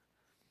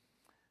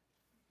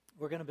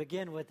We're going to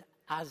begin with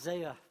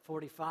Isaiah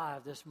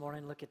 45 this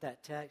morning. Look at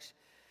that text.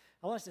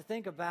 I want us to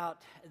think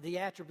about the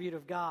attribute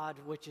of God,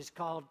 which is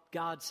called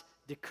God's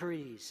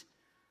decrees,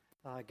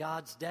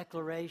 God's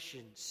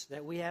declarations,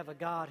 that we have a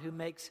God who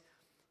makes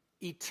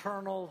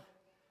eternal,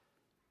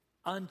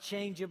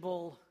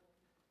 unchangeable,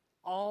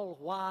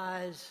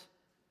 all-wise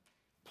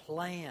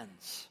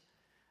plans.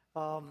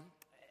 I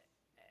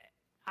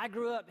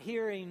grew up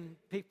hearing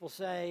people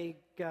say,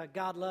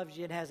 God loves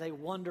you and has a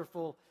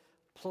wonderful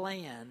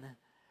plan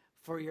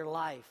for your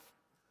life.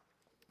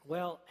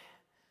 Well,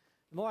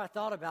 the more I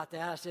thought about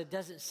that, I said, it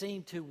doesn't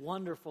seem too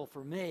wonderful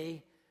for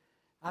me.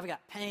 I've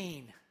got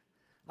pain.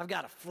 I've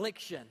got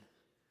affliction.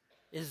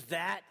 Is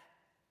that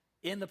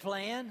in the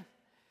plan?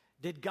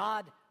 Did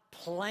God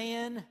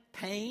plan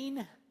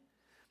pain?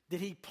 Did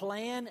he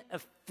plan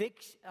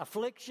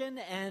affliction?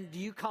 And do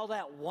you call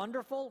that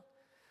wonderful?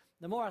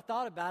 The more I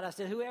thought about it, I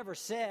said, whoever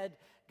said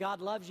God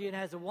loves you and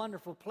has a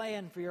wonderful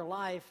plan for your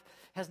life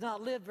has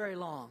not lived very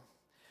long,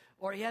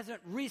 or he hasn't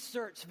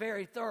researched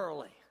very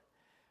thoroughly,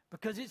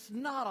 because it's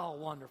not all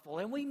wonderful,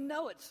 and we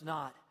know it's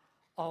not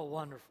all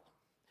wonderful.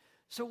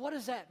 So what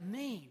does that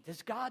mean?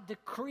 Does God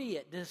decree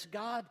it? Does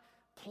God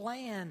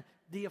plan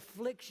the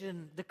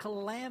affliction, the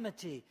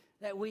calamity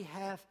that we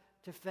have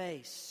to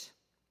face?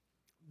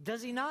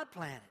 Does he not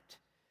plan it?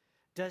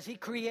 Does he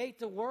create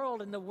the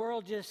world and the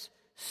world just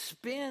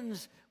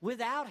spins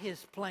without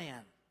his plan?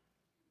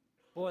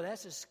 Boy,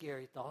 that's a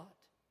scary thought.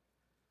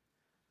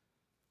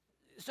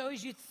 So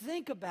as you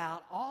think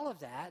about all of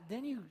that,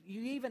 then you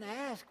even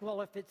ask,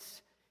 well, if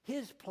it's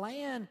his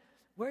plan,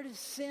 where does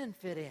sin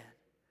fit in?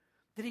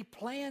 Did he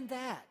plan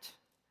that?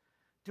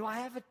 Do I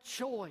have a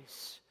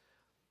choice?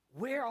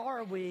 Where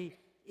are we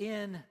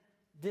in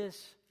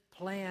this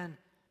plan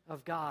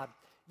of God?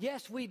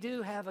 Yes, we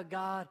do have a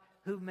God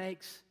who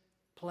makes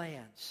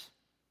plans.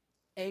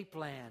 A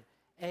plan,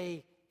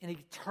 an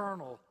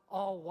eternal,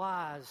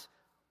 all-wise,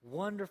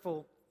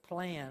 wonderful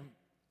plan.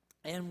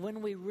 And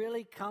when we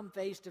really come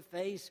face to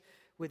face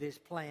with his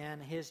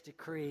plan, his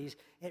decrees,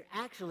 it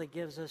actually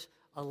gives us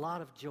a lot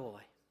of joy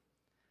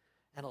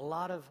and a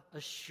lot of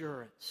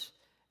assurance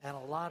and a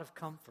lot of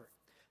comfort.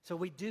 So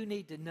we do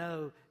need to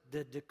know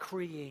the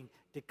decreeing,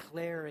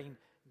 declaring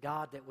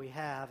God that we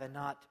have, and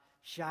not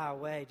shy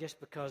away just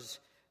because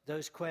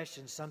those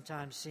questions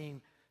sometimes seem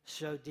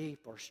so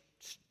deep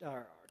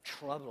or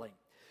troubling.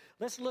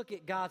 Let's look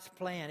at God's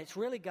plan. It's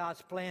really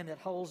God's plan that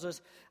holds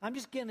us. I'm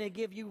just going to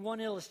give you one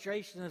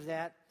illustration of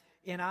that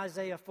in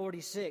Isaiah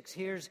 46.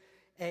 Here's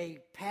a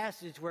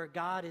passage where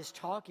God is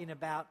talking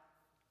about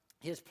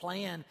his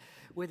plan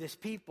with his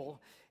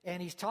people,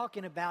 and he's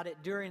talking about it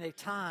during a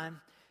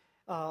time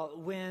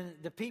when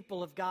the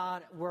people of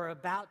God were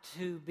about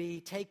to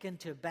be taken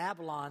to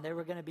Babylon. They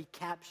were going to be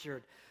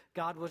captured.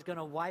 God was going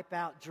to wipe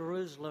out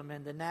Jerusalem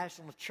and the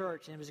national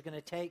church, and he was going to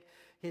take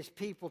his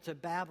people to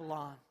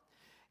Babylon.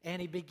 And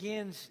he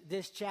begins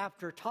this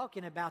chapter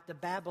talking about the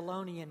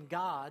Babylonian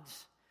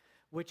gods,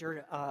 which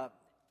are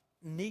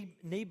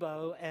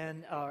Nebo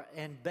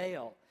and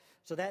Baal.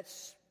 So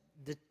that's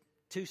the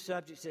two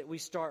subjects that we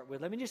start with.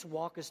 Let me just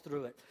walk us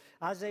through it.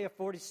 Isaiah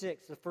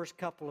 46, the first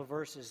couple of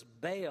verses.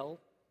 Baal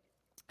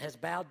has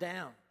bowed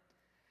down.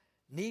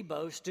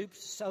 Nebo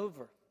stoops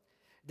over.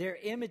 Their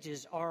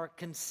images are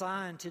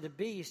consigned to the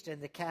beast and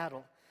the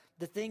cattle.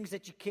 The things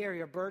that you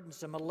carry are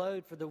burdensome, a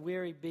load for the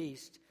weary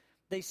beast.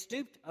 They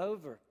stooped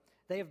over.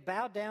 They have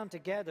bowed down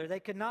together. They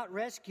could not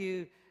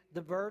rescue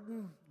the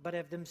burden, but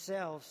have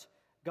themselves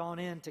gone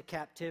into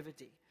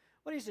captivity.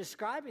 What he's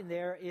describing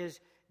there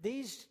is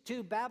these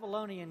two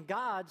Babylonian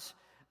gods,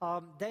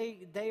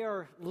 they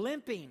are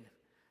limping.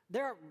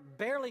 They're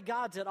barely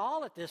gods at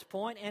all at this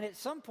point, and at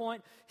some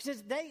point, he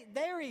says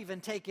they're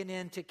even taken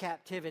into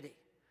captivity.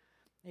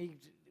 He's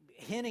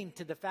hinting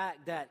to the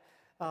fact that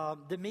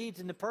the Medes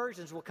and the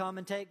Persians will come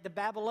and take the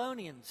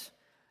Babylonians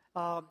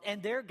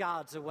and their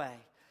gods away.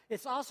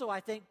 It's also, I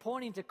think,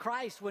 pointing to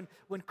Christ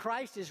when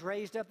Christ is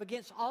raised up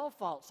against all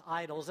false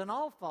idols and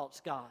all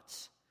false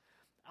gods.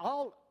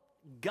 All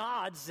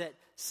gods that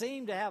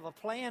seem to have a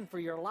plan for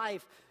your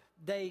life,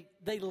 they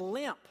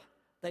limp,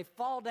 they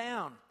fall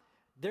down.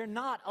 They're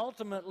not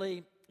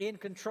ultimately in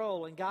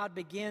control, and God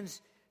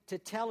begins to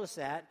tell us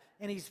that.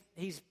 And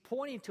he's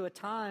pointing to a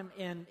time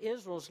in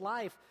Israel's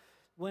life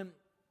when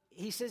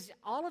he says,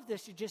 all of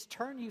this should just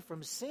turn you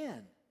from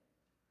sin.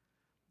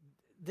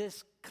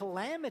 This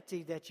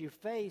calamity that you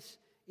face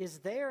is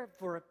there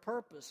for a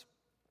purpose.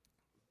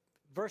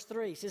 Verse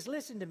 3, he says,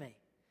 listen to me,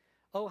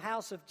 O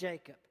house of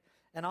Jacob,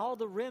 and all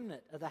the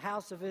remnant of the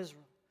house of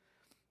Israel,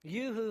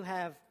 you who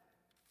have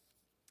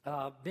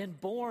been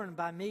born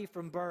by me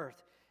from birth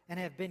and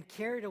have been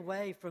carried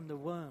away from the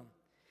womb.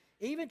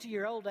 Even to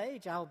your old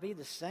age I will be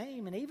the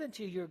same, and even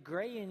to your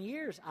graying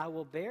years I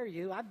will bear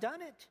you. I've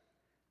done it.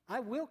 I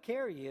will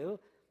carry you,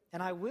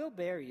 and I will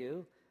bear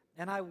you,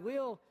 and I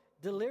will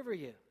deliver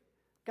you.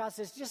 God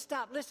says, just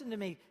stop, listen to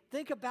me.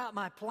 Think about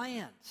my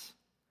plans.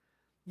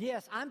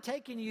 Yes, I'm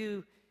taking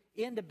you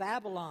into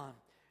Babylon.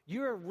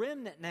 You're a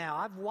remnant now.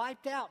 I've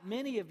wiped out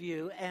many of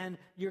you, and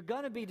you're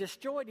going to be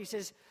destroyed. He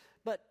says,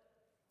 but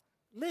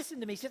listen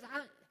to me. He says,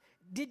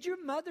 did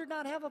your mother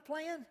not have a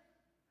plan?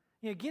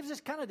 It gives us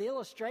kind of the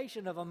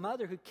illustration of a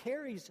mother who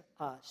carries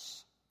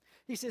us.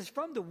 He says,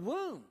 from the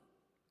womb,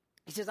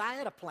 he says, I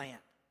had a plan.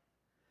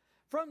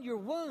 From your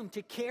womb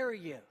to carry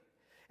you.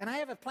 And I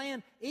have a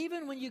plan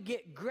even when you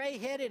get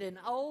gray-headed and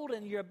old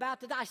and you're about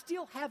to die. I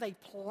still have a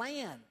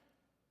plan.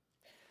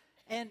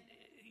 And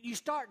you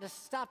stop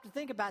to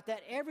think about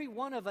that. Every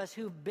one of us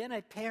who've been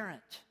a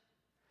parent,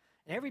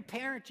 and every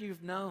parent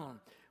you've known,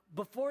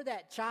 before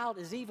that child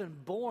is even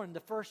born, the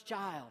first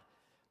child,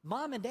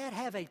 Mom and Dad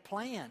have a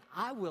plan.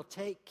 I will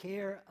take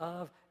care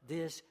of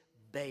this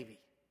baby.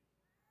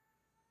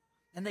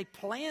 And they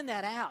plan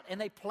that out, and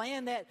they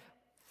plan that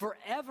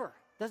forever.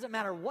 Doesn't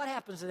matter what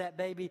happens to that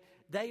baby,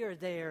 they are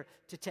there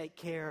to take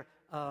care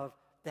of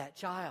that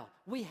child.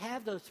 We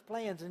have those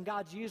plans, and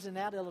God's using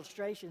that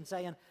illustration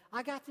saying,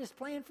 I got this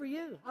plan for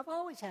you. I've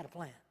always had a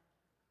plan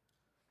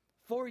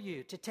for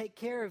you, to take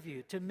care of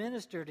you, to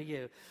minister to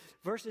you.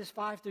 Verses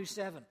 5 through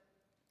 7.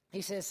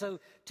 He says, so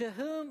to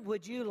whom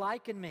would you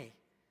liken me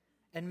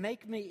and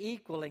make me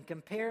equal and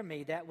compare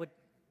me that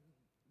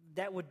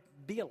would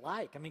be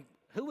alike? I mean,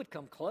 who would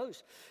come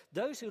close?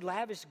 Those who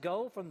lavish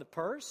gold from the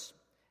purse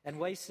and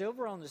weigh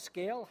silver on the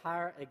scale,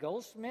 hire a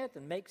goldsmith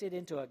and makes it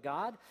into a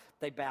god.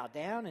 They bow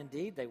down,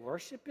 indeed, they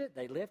worship it,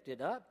 they lift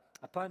it up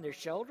upon their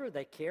shoulder,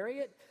 they carry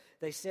it,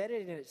 they set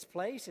it in its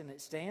place, and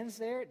it stands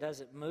there. It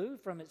doesn't move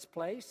from its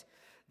place.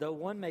 Though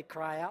one may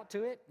cry out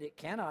to it, it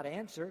cannot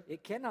answer.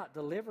 It cannot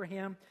deliver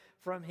him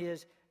from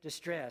his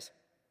distress.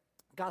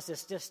 God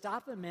says, just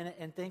stop a minute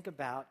and think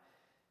about,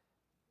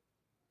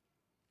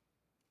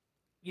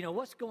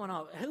 what's going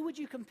on? Who would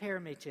you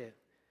compare me to?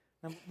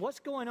 Now, what's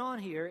going on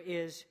here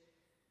is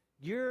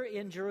you're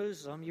in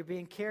Jerusalem. You're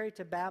being carried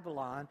to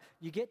Babylon.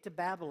 You get to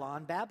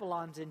Babylon.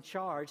 Babylon's in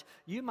charge.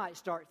 You might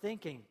start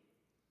thinking,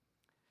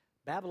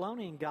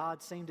 Babylonian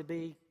gods seem to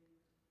be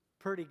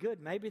pretty good.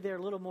 Maybe they're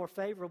a little more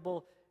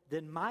favorable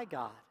than my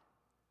God.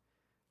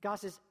 God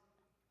says,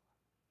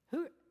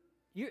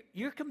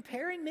 you're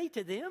comparing me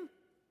to them?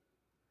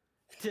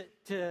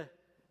 To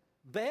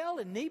Baal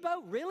and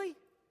Nebo? Really?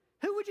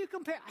 Who would you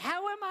compare?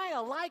 How am I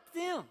like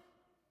them?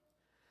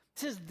 It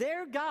says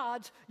they're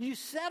gods. You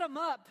set them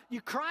up.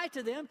 You cry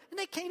to them, and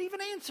they can't even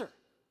answer.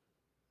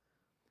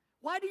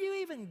 Why do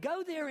you even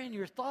go there in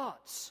your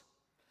thoughts,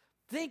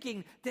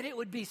 thinking that it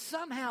would be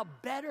somehow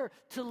better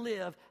to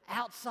live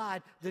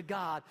outside the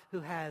God who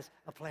has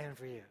a plan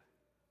for you?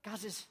 God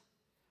says,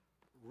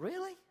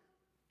 really?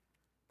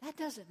 That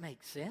doesn't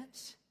make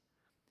sense.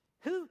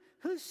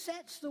 Who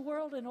sets the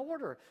world in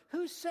order?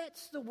 Who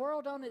sets the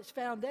world on its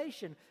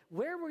foundation?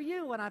 Where were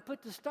you when I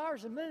put the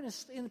stars and moon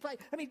in place?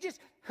 I mean,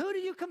 just who do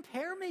you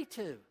compare me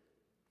to?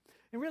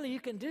 And really, you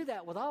can do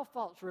that with all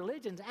false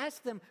religions.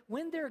 Ask them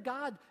when their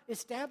God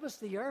established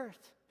the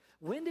earth.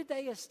 When did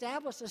they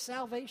establish a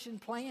salvation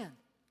plan?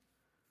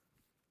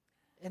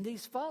 And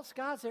these false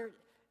gods,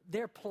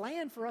 their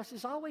plan for us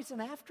is always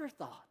an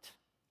afterthought.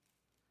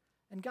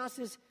 And God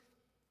says,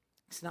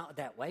 it's not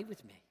that way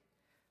with me.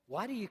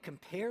 Why do you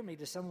compare me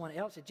to someone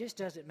else? It just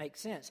doesn't make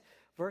sense.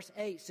 Verse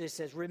 8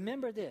 says,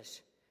 remember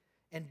this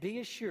and be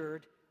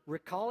assured,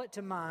 recall it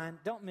to mind,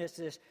 don't miss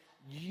this,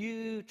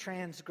 you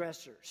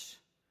transgressors.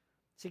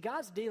 See,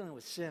 God's dealing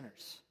with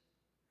sinners.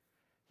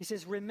 He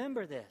says,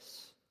 remember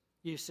this,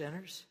 you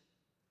sinners.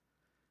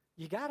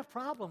 You got a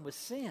problem with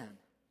sin.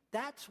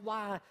 That's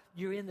why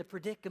you're in the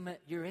predicament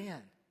you're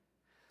in.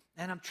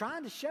 And I'm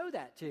trying to show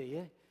that to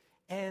you.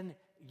 And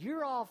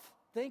you're off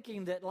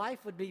thinking that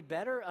life would be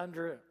better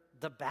under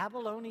the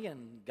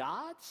Babylonian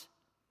gods?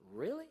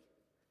 Really?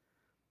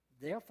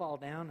 They'll fall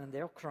down and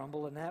they'll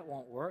crumble, and that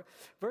won't work.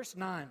 Verse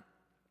 9,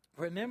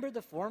 remember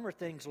the former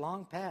things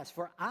long past,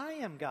 for I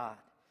am God.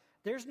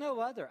 There's no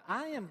other.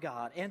 I am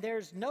God, and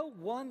there's no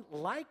one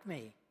like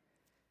me.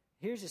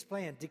 Here's his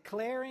plan,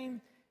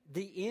 declaring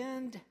the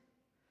end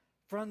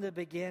from the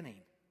beginning,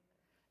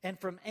 and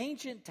from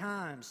ancient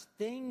times,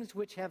 things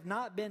which have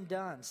not been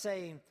done,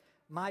 saying,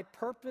 my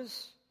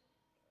purpose,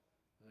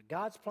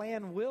 God's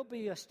plan will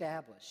be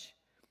established,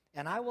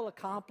 and I will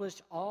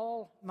accomplish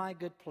all my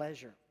good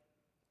pleasure.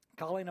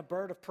 Calling a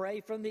bird of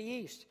prey from the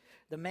east,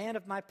 the man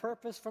of my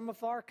purpose from a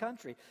far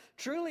country.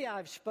 Truly I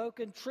have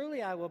spoken,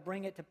 truly I will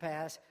bring it to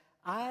pass.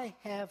 I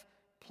have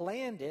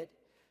planned it,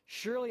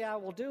 surely I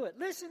will do it.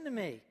 Listen to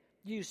me,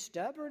 you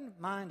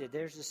stubborn-minded.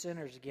 There's the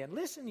sinners again.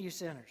 Listen, you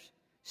sinners,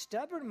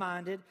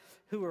 stubborn-minded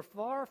who are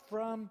far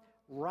from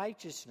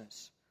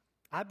righteousness.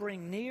 I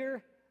bring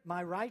near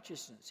my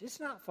righteousness. It's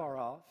not far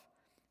off.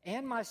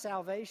 And my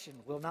salvation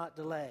will not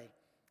delay.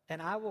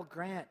 And I will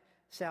grant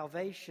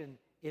salvation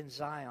in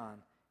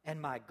Zion and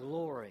my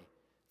glory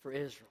for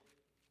Israel.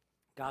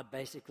 God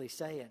basically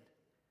saying,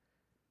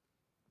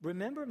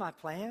 remember my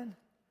plan?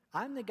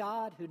 I'm the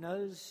God who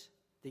knows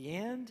the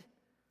end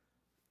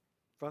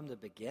from the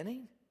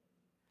beginning.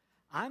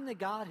 I'm the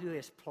God who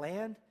has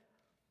planned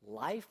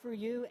life for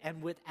you.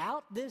 And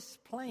without this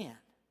plan,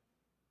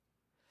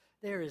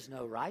 there is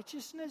no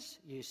righteousness,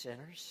 you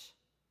sinners.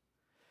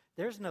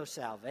 There's no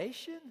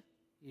salvation,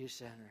 you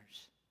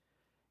sinners.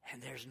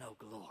 And there's no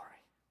glory.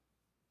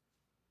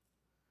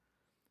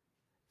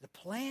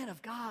 plan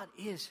of God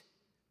is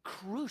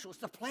crucial. It's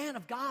the plan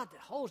of God that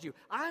holds you.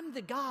 I'm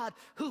the God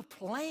who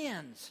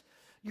plans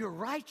your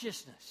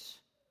righteousness,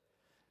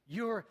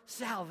 your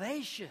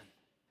salvation,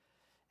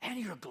 and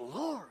your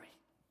glory.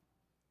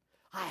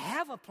 I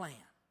have a plan.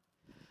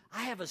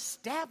 I have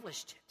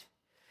established it,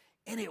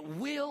 and it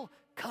will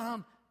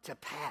come to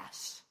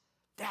pass.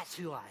 That's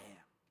who I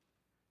am.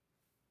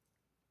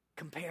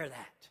 Compare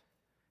that.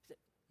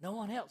 No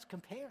one else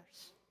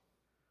compares.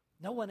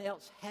 No one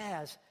else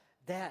has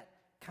that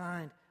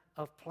kind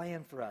of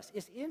plan for us.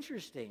 It's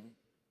interesting.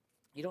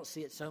 You don't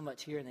see it so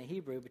much here in the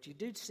Hebrew, but you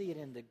do see it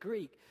in the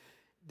Greek,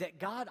 that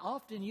God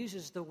often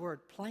uses the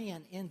word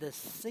plan in the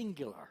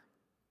singular,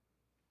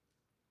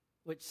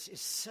 which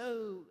is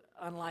so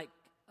unlike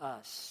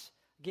us.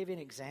 I'll give you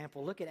an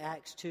example. Look at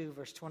Acts 2,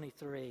 verse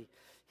 23.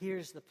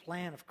 Here's the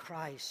plan of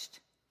Christ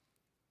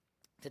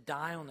to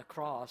die on the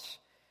cross.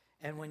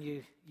 And when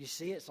you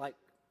see it, it's like,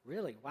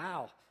 really,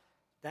 wow,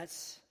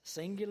 that's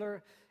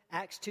singular.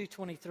 Acts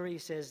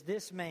 2:23 says,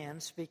 this man,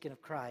 speaking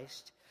of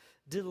Christ,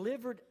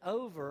 delivered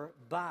over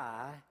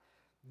by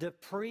the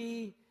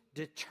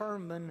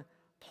predetermined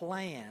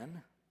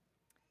plan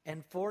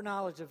and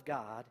foreknowledge of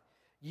God,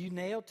 you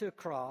nailed to a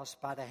cross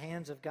by the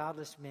hands of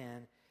godless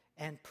men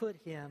and put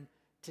him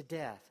to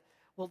death.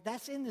 Well,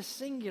 that's in the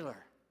singular.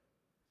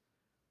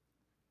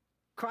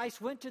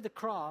 Christ went to the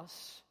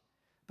cross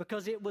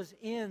because it was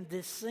in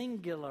the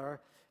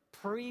singular,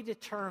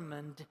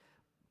 predetermined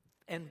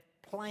and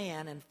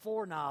plan and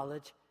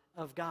foreknowledge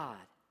of God.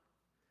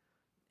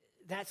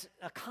 That's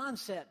a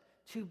concept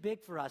too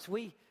big for us.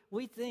 We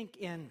think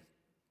in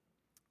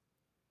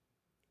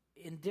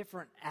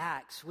different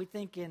acts. We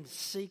think in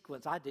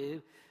sequence. I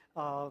do.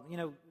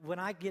 When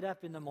I get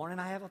up in the morning,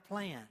 I have a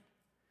plan.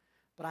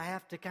 But I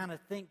have to kind of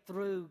think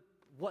through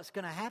what's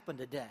going to happen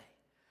today.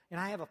 And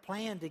I have a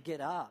plan to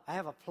get up. I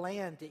have a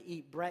plan to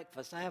eat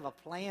breakfast. I have a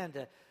plan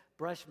to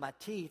brush my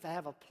teeth. I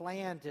have a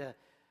plan to,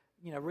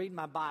 read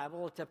my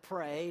Bible, to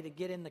pray, to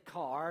get in the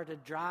car, to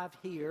drive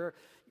here.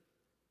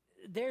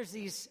 There's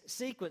these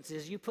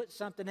sequences. You put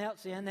something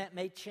else in that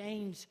may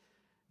change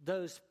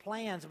those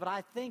plans. But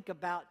I think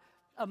about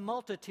a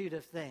multitude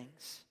of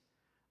things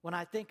when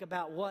I think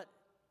about what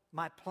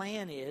my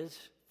plan is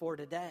for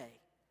today.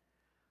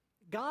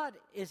 God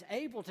is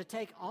able to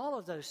take all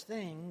of those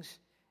things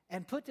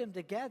and put them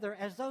together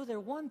as though they're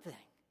one thing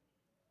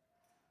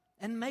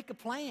and make a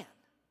plan.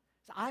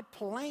 So I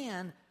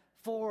plan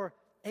for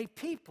a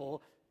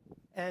people,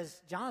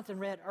 as Jonathan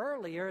read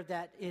earlier,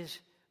 that is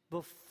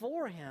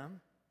before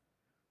him,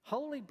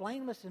 holy,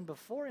 blameless, and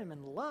before him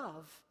in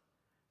love.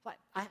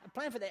 I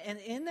plan for that. And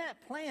in that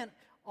plan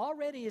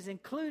already is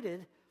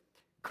included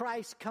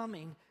Christ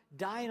coming,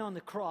 dying on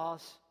the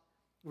cross,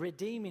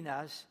 redeeming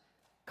us,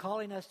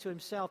 calling us to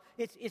himself.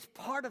 It's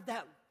part of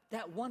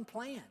that one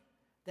plan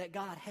that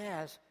God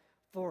has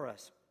for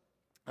us.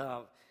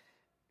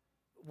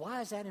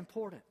 Why is that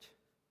important?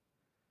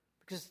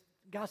 Because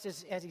God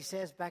says, as he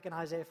says back in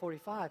Isaiah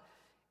 45,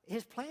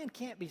 his plan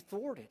can't be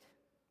thwarted.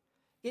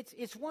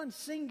 It's one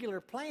singular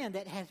plan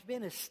that has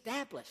been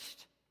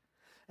established.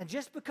 And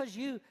just because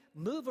you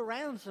move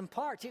around some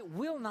parts, it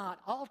will not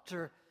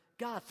alter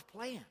God's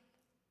plan.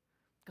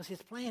 Because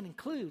his plan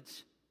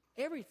includes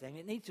everything.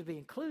 It needs to be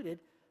included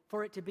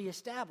for it to be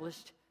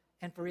established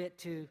and for it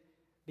to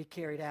be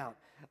carried out.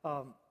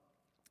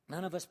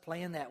 None of us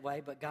plan that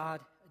way, but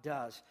God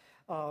does.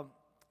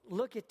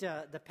 Look at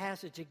the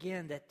passage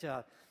again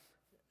that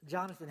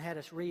Jonathan had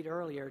us read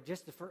earlier,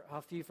 just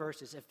a few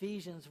verses.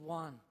 Ephesians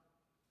 1,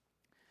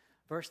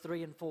 verse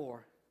 3 and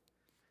 4.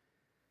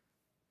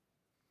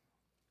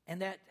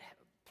 And that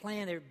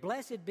plan there,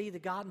 blessed be the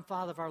God and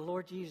Father of our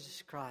Lord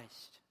Jesus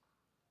Christ.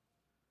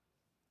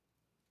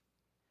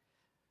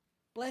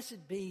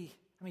 Blessed be,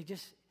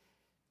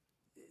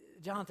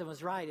 Jonathan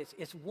was right.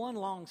 It's one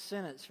long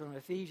sentence from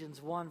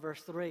Ephesians 1,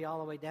 verse 3, all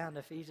the way down to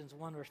Ephesians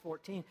 1, verse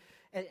 14.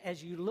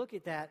 As you look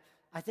at that,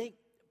 I think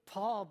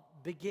Paul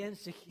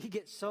he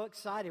gets so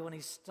excited when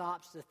he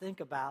stops to think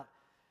about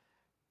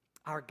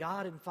our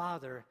God and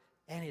Father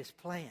and his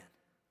plan.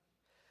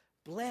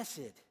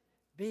 Blessed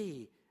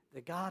be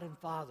the God and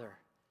Father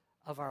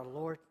of our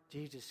Lord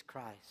Jesus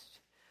Christ,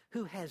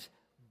 who has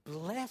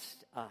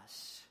blessed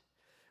us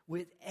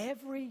with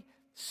every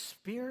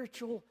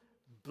spiritual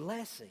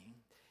blessing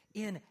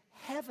in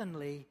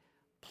heavenly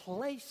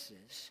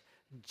places,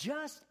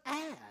 just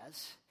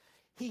as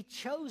he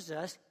chose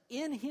us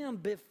in him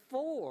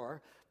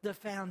before the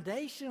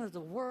foundation of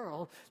the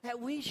world, that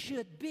we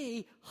should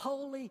be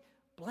holy,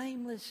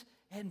 blameless,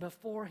 and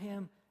before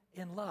him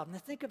in love. Now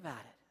think about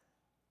it.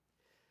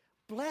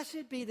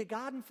 Blessed be the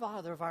God and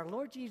Father of our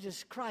Lord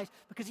Jesus Christ,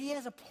 because he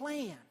has a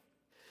plan.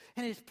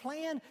 And his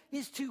plan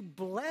is to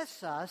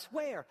bless us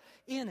where?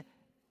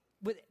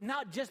 With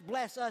not just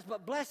bless us,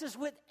 but bless us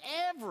with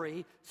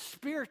every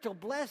spiritual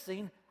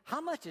blessing.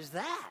 How much is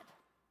that?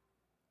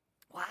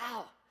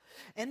 Wow.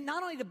 And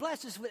not only to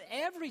bless us with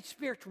every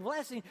spiritual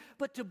blessing,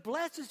 but to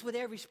bless us with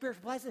every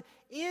spiritual blessing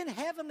in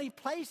heavenly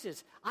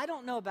places. I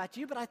don't know about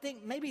you, but I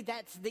think maybe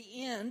that's the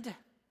end.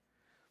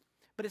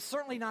 but it's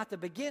certainly not the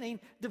beginning.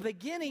 The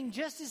beginning,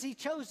 just as he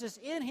chose us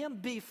in him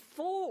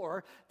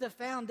before the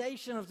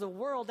foundation of the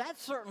world,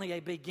 that's certainly a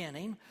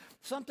beginning.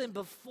 Something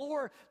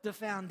before the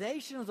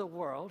foundation of the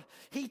world.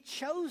 He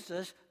chose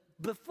us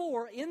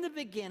before, in the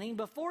beginning,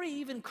 before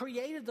he even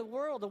created the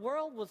world. The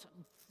world was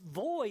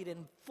void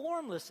and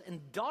formless and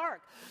dark.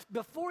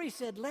 Before he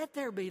said, let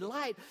there be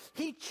light,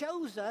 he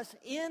chose us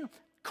in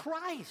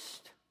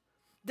Christ,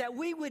 that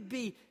we would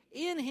be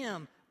in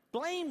him,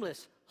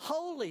 blameless,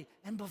 holy,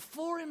 and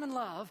before him in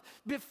love.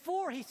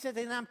 Before he said,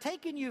 and I'm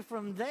taking you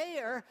from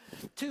there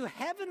to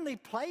heavenly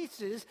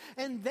places,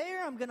 and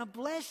there I'm going to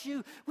bless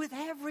you with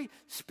every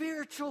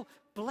spiritual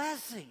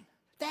blessing.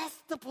 That's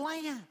the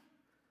plan.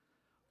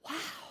 Wow.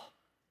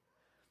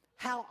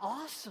 How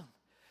awesome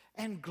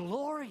and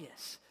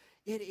glorious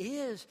it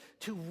is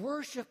to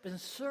worship and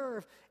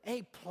serve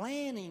a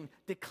planning,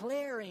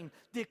 declaring,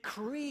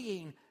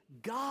 decreeing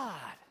God.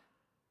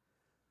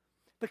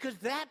 Because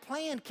that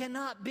plan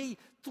cannot be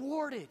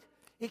thwarted.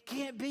 It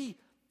can't be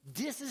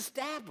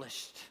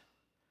disestablished.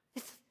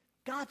 It's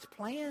God's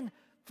plan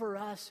for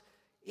us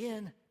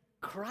in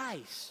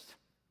Christ.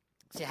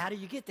 See, how do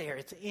you get there?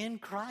 It's in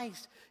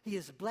Christ. He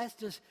has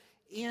blessed us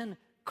in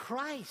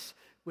Christ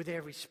with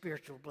every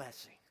spiritual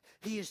blessing.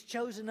 He has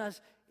chosen us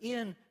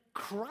in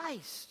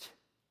Christ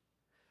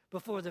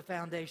before the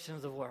foundation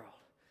of the world,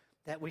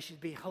 that we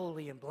should be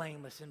holy and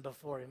blameless and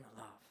before him in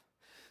love.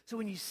 So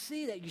when you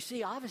see that, you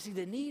see obviously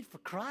the need for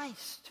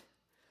Christ.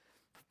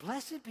 But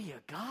blessed be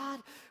a God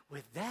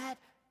with that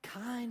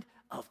kind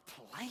of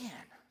plan,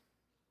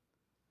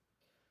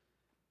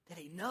 that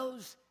he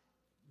knows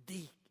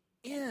the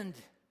end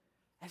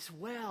as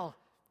well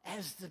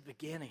as the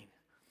beginning.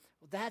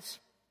 Well, that's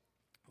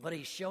what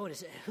he's showing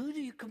us. Who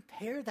do you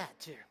compare that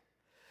to?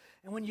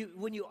 And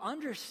when you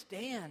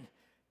understand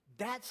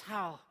that's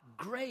how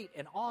great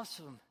and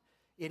awesome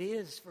it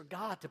is for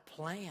God to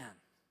plan,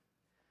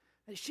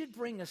 it should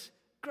bring us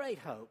great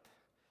hope,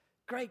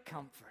 great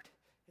comfort.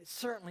 It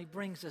certainly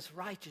brings us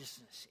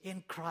righteousness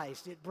in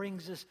Christ. It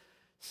brings us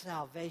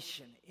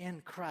salvation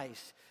in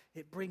Christ.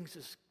 It brings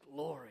us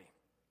glory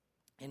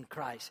in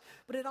Christ.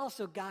 But it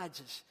also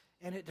guides us,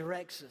 and it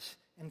directs us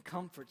and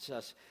comforts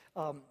us.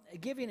 I'll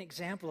give you an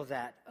example of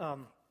that.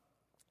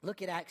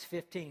 Look at Acts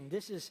 15.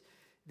 This is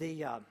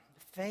the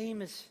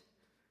famous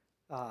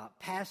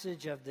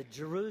passage of the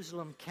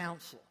Jerusalem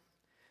Council.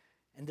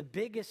 And the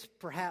biggest,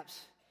 perhaps,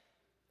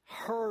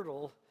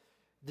 hurdle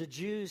the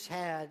Jews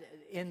had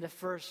in the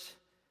first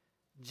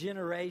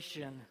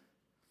generation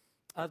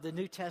of the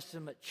New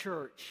Testament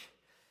church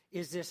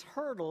is this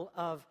hurdle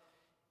of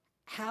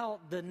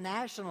how the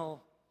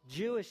national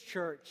Jewish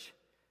church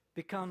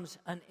becomes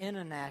an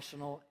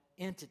international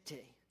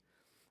entity.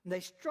 And they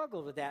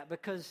struggled with that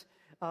because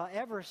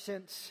ever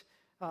since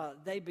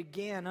they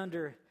began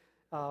under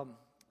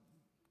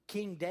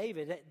King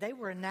David, they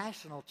were a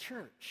national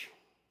church.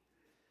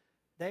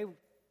 They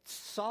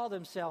saw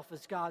themselves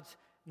as God's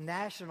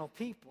national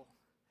people.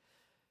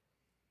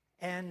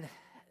 And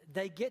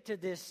they get to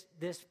this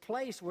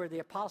place where the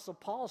Apostle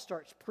Paul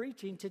starts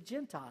preaching to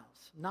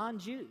Gentiles,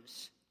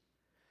 non-Jews.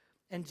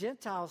 And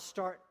Gentiles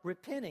start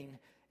repenting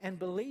and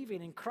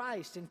believing in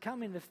Christ and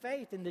coming to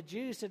faith. And the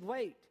Jews said,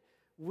 wait,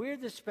 we're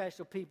the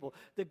special people.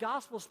 The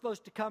gospel's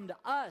supposed to come to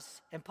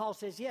us. And Paul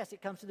says, yes,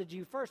 it comes to the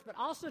Jew first, but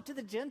also to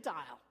the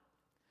Gentile.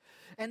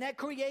 And that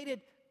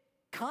created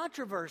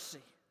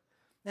controversy.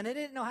 And they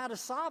didn't know how to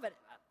solve it.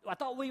 I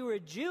thought we were a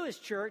Jewish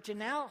church, and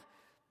now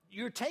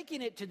you're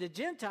taking it to the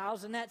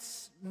Gentiles, and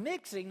that's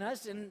mixing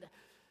us. And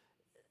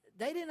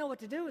they didn't know what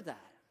to do with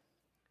that.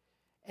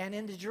 And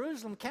in the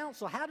Jerusalem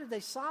Council, how did they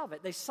solve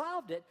it? They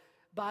solved it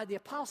by the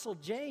Apostle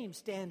James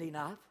standing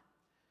up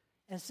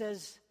and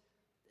says,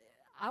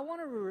 I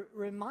want to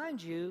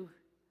remind you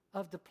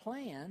of the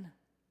plan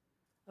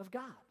of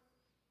God.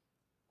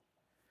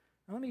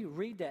 Now, let me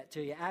read that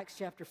to you, Acts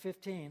chapter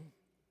 15.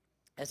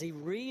 As he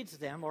reads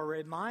them or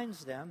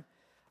reminds them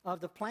of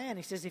the plan,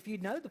 he says, if you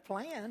know the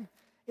plan,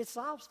 it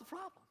solves the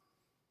problem.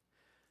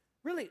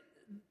 Really,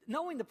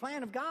 knowing the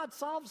plan of God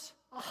solves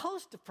a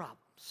host of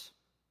problems.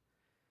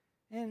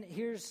 And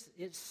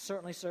it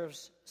certainly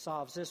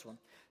solves this one.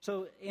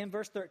 So in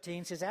verse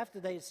 13, it says, after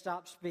they had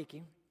stopped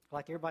speaking,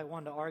 like everybody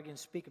wanted to argue and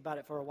speak about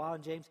it for a while,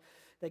 and James,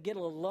 they get a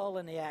little lull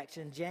in the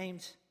action.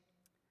 James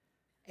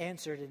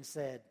answered and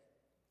said,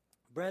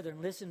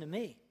 brethren, listen to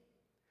me.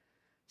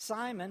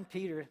 Simon,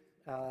 Peter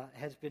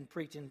has been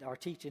preaching or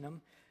teaching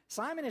them.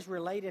 Simon has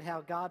related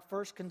how God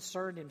first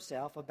concerned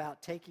himself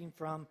about taking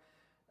from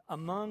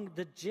among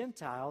the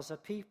Gentiles a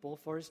people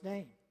for his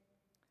name.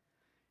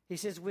 He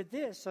says, with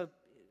this, so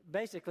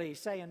basically he's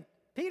saying,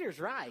 Peter's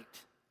right.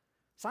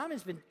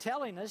 Simon's been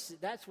telling us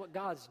that's what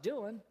God's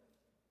doing.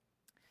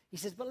 He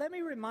says, but let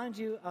me remind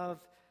you of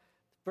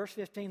verse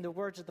 15, the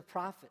words of the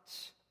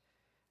prophets.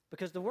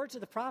 Because the words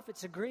of the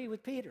prophets agree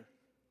with Peter.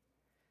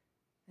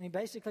 And he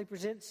basically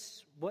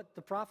presents what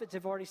the prophets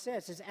have already said.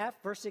 It says,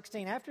 verse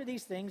 16, after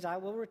these things I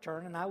will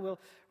return, and I will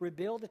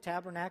rebuild the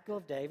tabernacle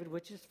of David,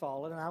 which is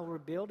fallen, and I will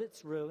rebuild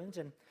its ruins,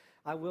 and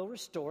I will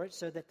restore it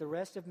so that the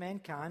rest of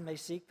mankind may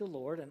seek the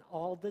Lord, and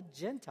all the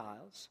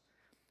Gentiles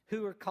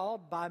who are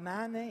called by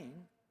my name,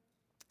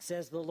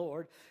 says the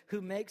Lord,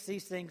 who makes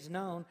these things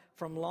known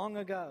from long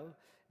ago.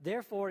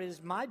 Therefore it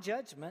is my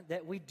judgment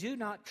that we do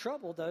not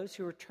trouble those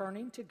who are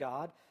turning to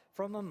God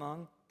from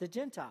among the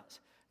Gentiles.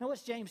 Now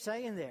what's James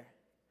saying there?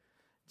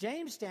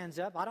 James stands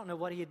up. I don't know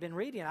what he had been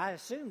reading. I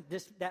assume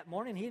that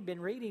morning he had been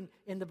reading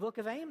in the book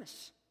of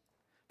Amos,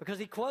 because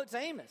he quotes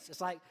Amos.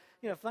 It's like,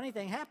 a funny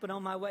thing happened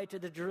on my way to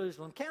the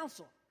Jerusalem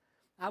Council.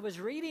 I was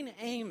reading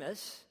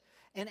Amos,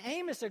 and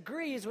Amos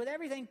agrees with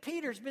everything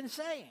Peter's been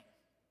saying.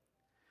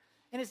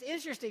 And it's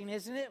interesting,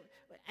 isn't it?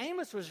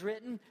 Amos was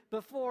written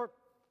before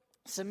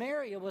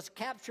Samaria was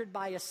captured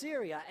by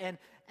Assyria, and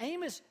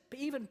Amos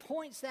even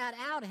points that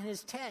out in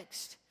his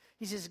text.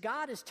 He says,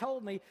 God has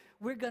told me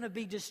we're going to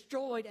be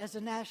destroyed as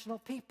a national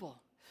people,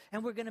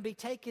 and we're going to be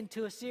taken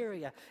to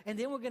Assyria, and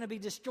then we're going to be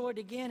destroyed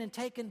again and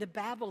taken to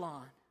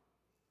Babylon.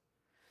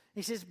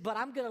 He says, but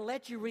I'm going to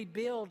let you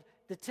rebuild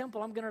the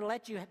temple. I'm going to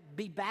let you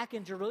be back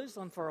in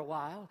Jerusalem for a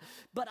while,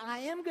 but I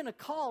am going to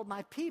call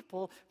my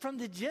people from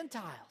the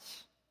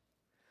Gentiles.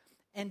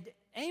 And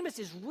Amos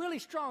is really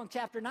strong.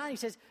 Chapter 9, he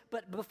says,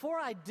 but before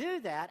I do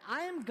that,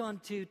 I am going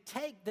to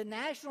take the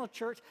national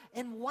church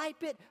and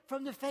wipe it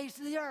from the face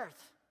of the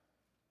earth.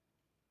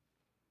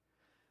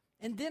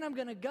 And then I'm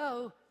going to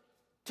go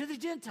to the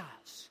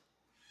Gentiles.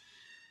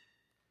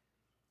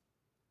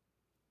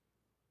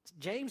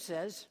 James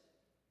says,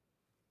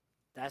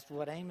 that's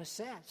what Amos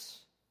says.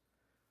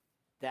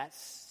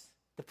 That's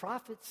the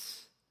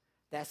prophets.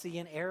 That's the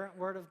inerrant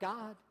word of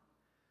God.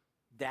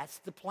 That's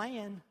the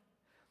plan.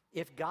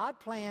 If God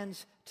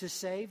plans to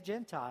save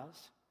Gentiles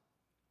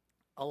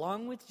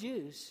along with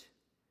Jews,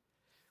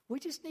 we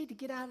just need to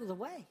get out of the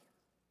way.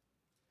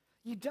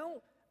 You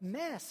don't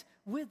mess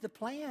with the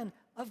plan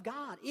of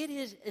God. It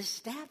is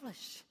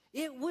established.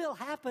 It will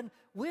happen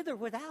with or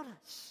without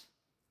us.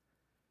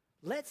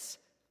 Let's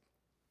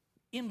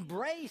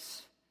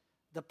embrace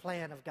the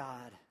plan of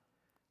God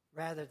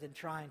rather than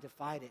trying to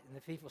fight it. And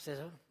the people says,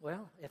 oh,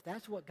 well, if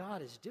that's what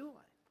God is doing,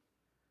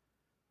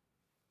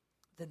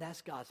 then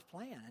that's God's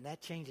plan, and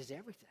that changes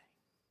everything.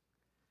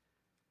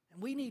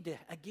 And we need to,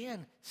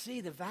 again,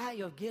 see the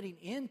value of getting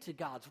into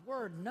God's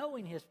Word,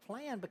 knowing His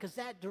plan, because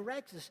that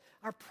directs us.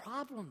 Our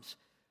problems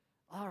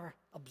are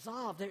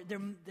absolved.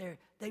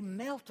 They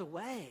melt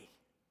away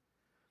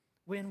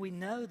when we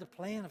know the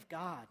plan of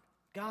God.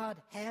 God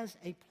has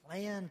a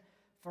plan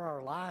for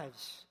our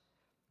lives.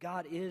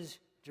 God is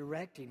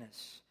directing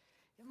us.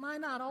 It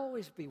might not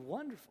always be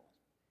wonderful,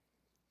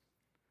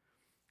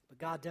 but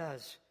God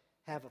does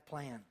have a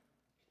plan.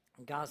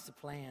 And God's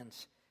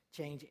plans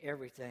change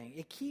everything.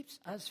 It keeps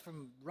us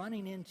from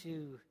running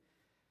into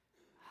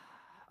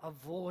a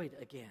void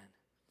again.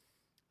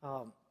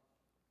 I've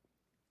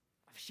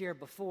shared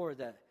before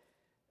the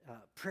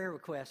prayer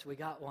request. We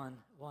got one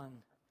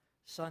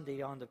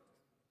Sunday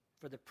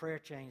for the prayer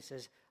chain. It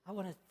says, I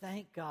want to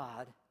thank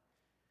God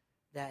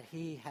that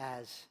He's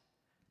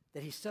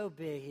so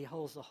big, He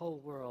holds the whole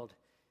world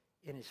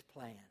in His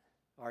plan,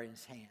 or in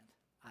His hand.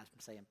 I'm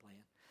saying plan.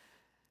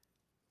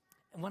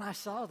 And when I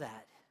saw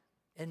that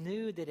and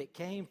knew that it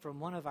came from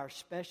one of our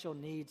special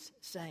needs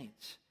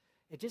saints,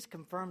 it just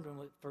confirmed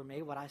for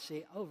me what I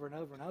see over and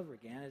over and over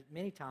again.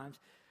 Many times,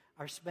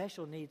 our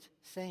special needs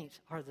saints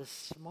are the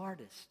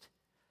smartest,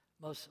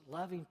 most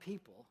loving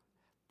people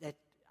that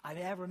I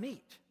ever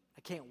meet.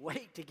 I can't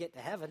wait to get to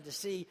heaven to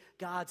see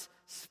God's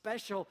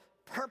special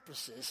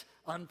purposes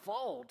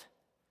unfold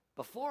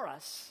before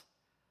us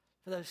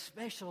for those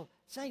special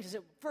saints.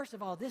 First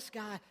of all, this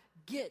guy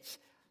gets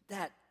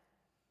that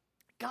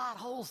God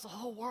holds the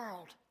whole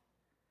world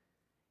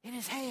in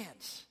His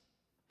hands.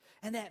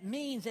 And that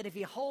means that if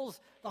He holds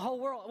the whole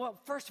world, well,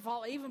 first of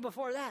all, even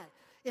before that,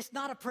 it's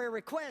not a prayer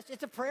request,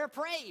 it's a prayer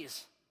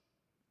praise.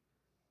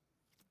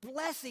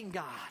 Blessing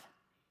God.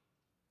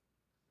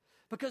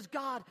 Because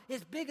God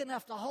is big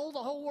enough to hold the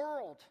whole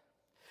world.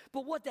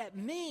 But what that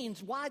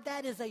means, why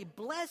that is a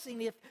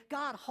blessing, if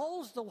God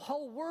holds the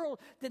whole world,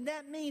 then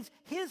that means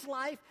His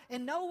life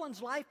and no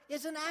one's life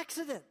is an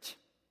accident.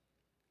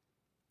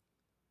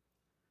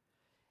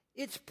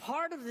 It's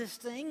part of this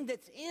thing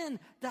that's in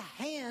the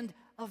hand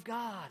of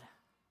God.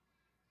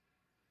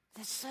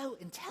 That's so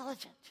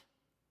intelligent.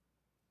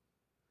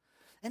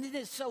 And it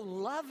is so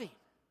loving.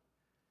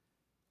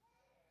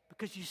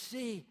 Because you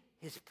see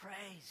His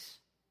praise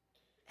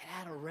and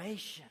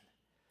adoration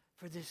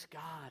for this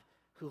God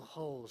who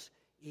holds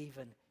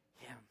even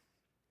Him.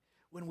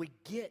 When we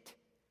get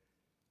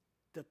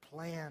the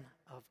plan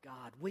of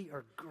God, we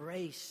are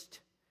graced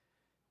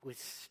with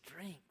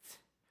strength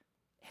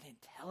and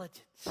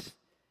intelligence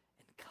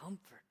and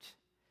comfort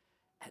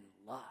and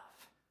love.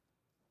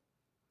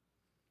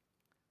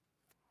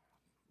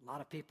 A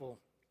lot of people,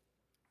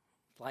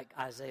 like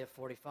Isaiah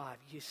 45,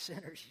 you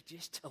sinners, you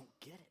just don't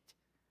get it.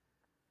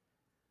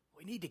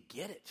 We need to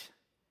get it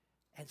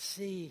and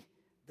see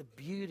the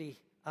beauty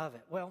of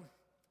it. Well,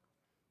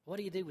 what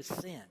do you do with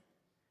sin?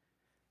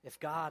 If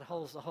God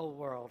holds the whole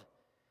world,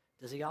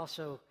 does He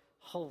also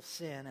hold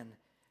sin? And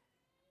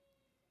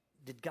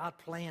did God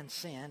plan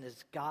sin?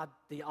 Is God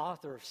the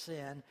author of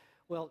sin?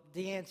 Well,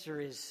 the answer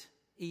is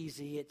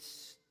easy.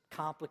 It's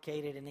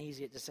complicated and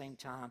easy at the same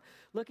time.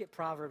 Look at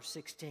Proverbs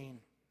 16.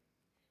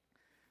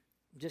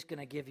 I'm just going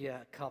to give you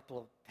a couple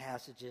of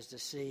passages to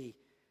see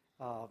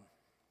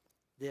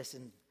this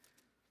in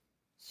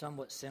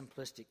somewhat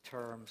simplistic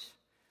terms.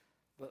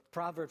 But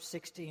Proverbs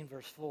 16,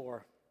 verse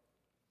 4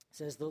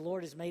 says, "The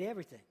Lord has made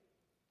everything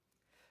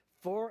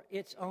for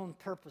its own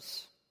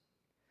purpose,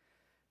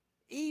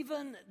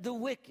 even the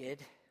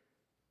wicked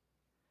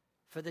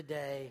for the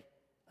day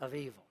of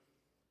evil."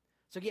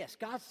 So yes,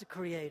 God's the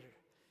creator.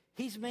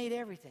 He's made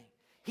everything.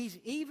 He's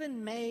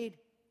even made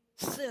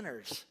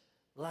sinners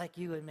like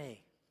you and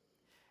me.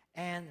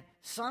 And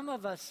some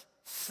of us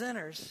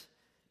sinners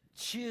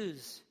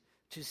choose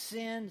to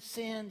sin,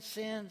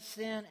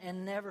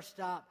 and never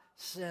stop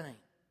sinning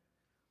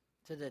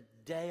to the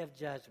day of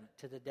judgment,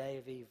 to the day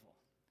of evil.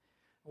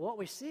 What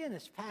we see in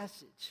this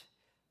passage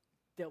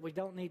that we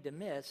don't need to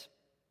miss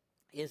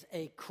is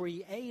a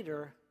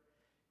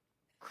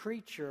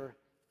creator-creature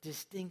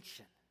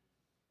distinction.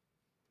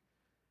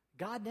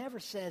 God never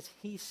says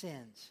he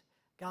sins.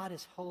 God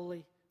is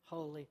holy,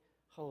 holy,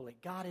 holy.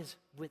 God is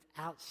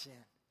without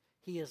sin.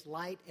 He is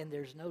light, and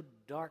there's no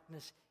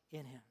darkness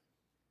in him.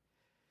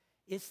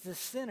 It's the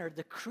sinner,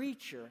 the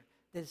creature,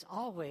 that is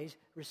always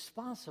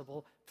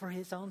responsible for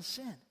his own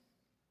sin.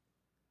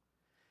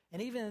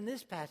 And even in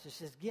this passage it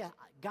says, yeah,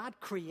 God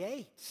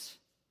creates,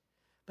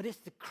 but it's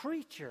the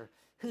creature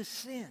who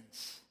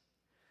sins.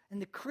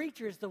 And the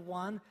creature is the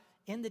one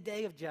in the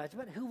day of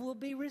judgment who will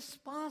be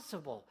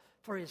responsible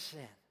for his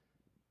sin.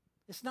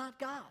 It's not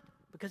God,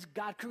 because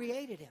God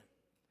created him.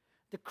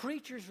 The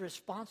creature's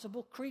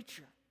responsible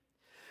creature.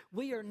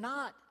 We are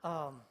not,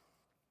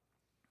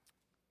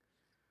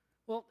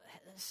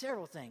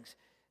 several things.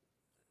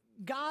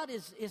 God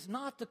is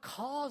not the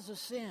cause of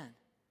sin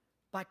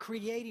by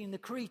creating the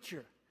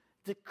creature.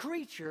 The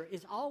creature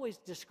is always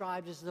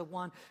described as the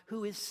one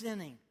who is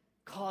sinning,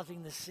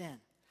 causing the sin.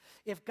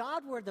 If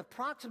God were the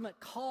proximate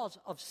cause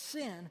of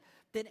sin,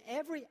 then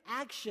every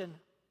action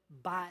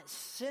by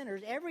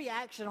sinners, every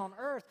action on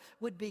earth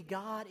would be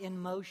God in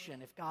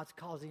motion if God's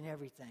causing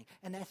everything.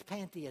 And that's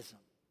pantheism.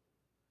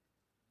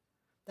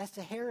 That's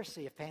the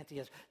heresy of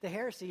pantheism. The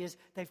heresy is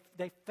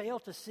they fail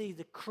to see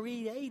the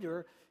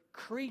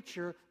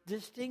creator-creature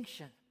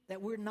distinction,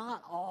 that we're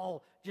not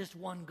all just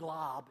one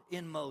glob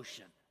in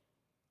motion.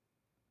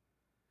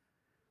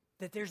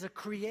 That there's a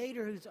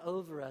creator who's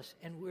over us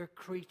and we're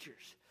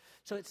creatures.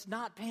 So it's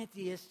not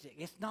pantheistic.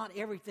 It's not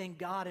everything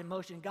God in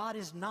motion. God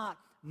is not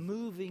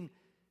moving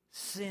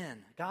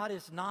sin. God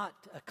is not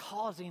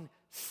causing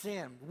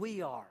sin.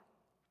 We are.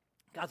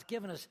 God's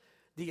given us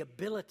the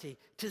ability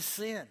to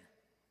sin.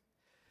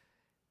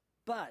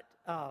 But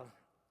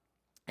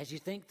as you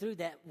think through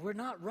that, we're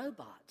not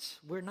robots.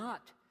 We're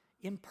not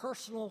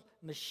impersonal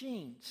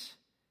machines.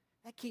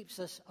 That keeps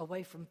us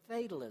away from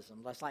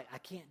fatalism. That's like, I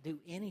can't do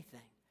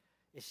anything.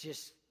 It's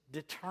just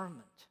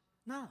determined.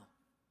 No,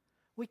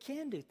 we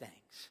can do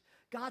things.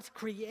 God's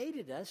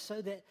created us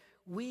so that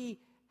we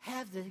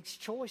have these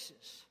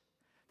choices.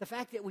 The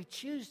fact that we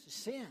choose to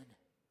sin,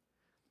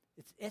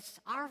 it's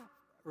our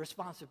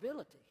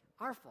responsibility,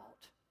 our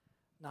fault,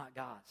 not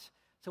God's.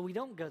 So we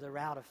don't go the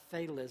route of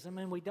fatalism,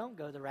 and we don't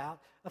go the route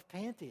of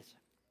pantheism.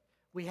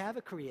 We have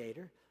a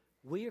creator,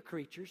 we are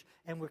creatures,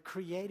 and we're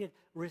created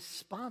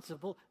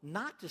responsible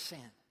not to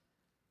sin.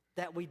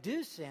 That we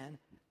do sin,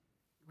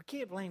 we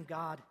can't blame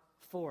God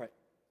for it.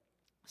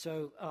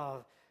 So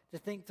to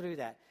think through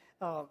that.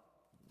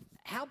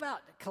 How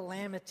about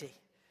calamity?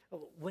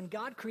 When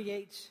God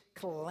creates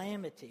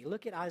calamity,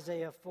 look at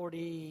Isaiah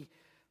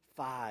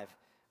 45.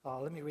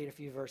 Let me read a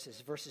few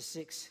verses. Verses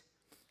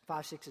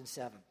 5, 6, and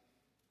 7.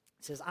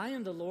 It says, "I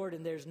am the Lord,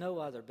 and there's no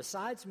other.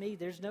 Besides me,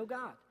 there's no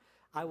God.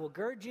 I will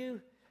gird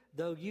you,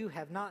 though you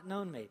have not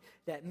known me,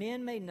 that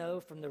men may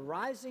know from the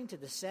rising to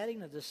the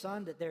setting of the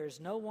sun that there is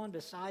no one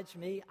besides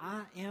me.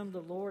 I am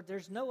the Lord,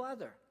 there's no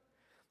other.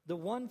 The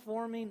one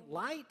forming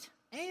light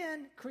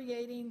and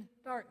creating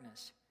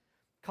darkness,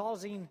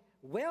 causing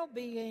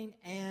well-being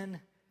and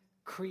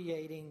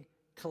creating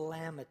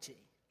calamity.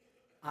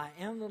 I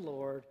am the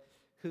Lord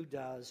who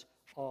does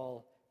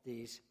all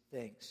these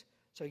things."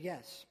 So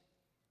yes,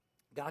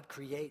 God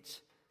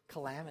creates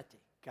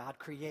calamity. God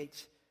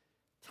creates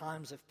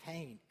times of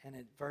pain and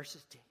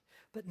adversity,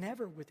 but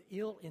never with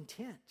ill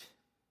intent.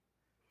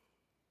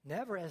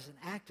 Never as an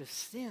act of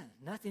sin.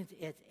 Nothing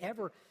that's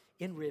ever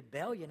in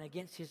rebellion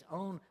against his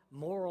own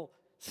moral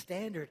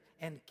standard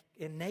and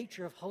in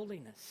nature of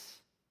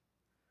holiness.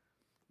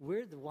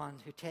 We're the one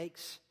who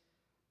takes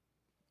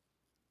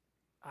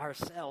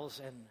ourselves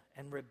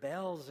and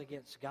rebels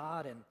against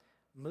God and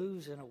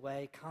moves in a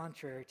way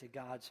contrary to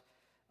God's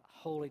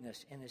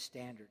holiness and his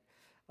standard.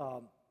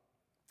 And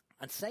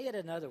say it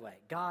another way.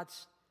 God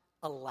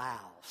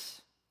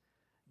allows.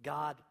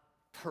 God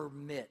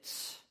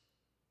permits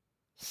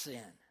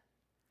sin.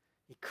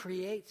 He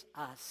creates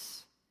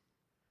us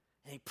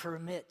and he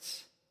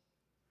permits.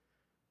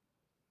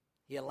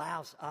 He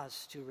allows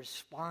us to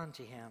respond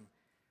to him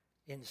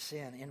in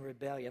sin, in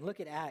rebellion. Look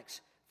at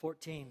Acts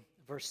 14,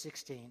 verse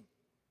 16.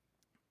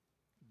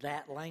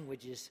 That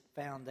language is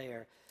found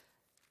there.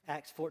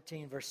 Acts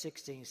 14, verse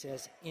 16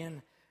 says,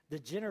 in the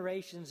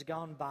generations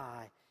gone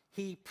by,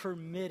 he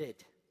permitted,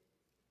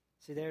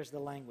 see, there's the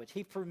language.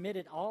 He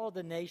permitted all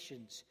the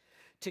nations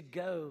to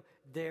go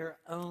their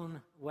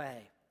own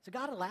way. So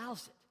God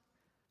allows it.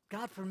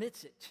 God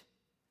permits it.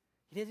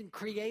 He didn't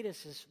create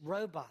us as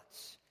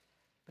robots,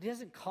 but he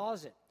doesn't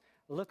cause it.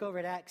 Look over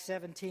at Acts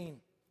 17,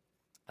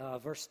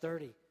 verse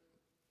 30. It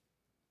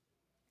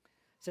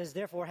says,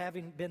 therefore,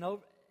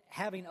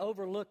 having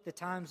overlooked the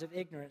times of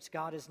ignorance,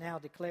 God is now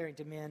declaring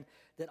to men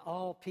that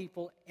all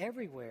people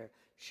everywhere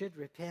should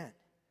repent.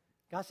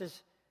 God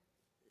says,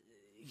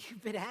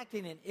 you've been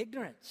acting in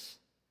ignorance.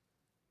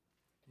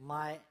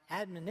 My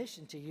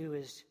admonition to you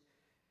is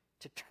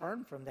to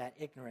turn from that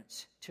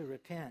ignorance, to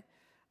repent.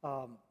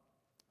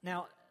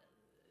 Now,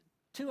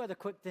 two other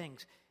quick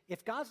things.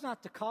 If God's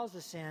not the cause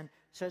of sin,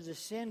 so does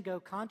sin go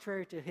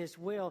contrary to his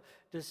will?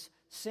 Does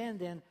sin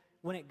then,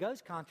 when it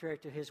goes contrary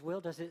to his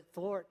will, does it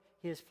thwart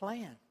his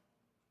plan?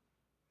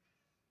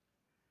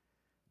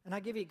 And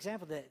I'll give you an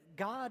example that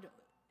God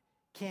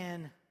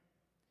can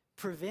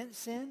prevent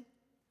sin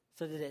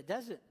so that it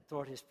doesn't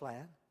thwart his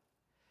plan.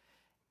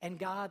 And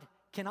God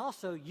can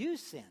also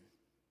use sin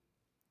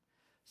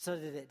so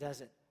that it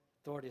doesn't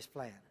thwart his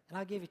plan. And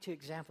I'll give you two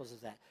examples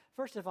of that.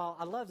 First of all,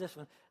 I love this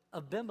one,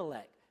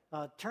 Abimelech.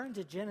 Turn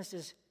to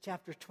Genesis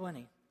chapter 20.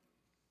 I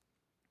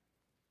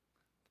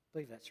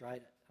believe that's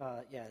right.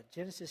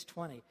 Genesis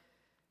 20,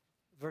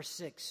 verse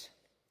 6.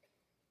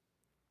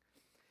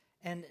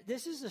 And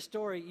this is the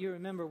story, you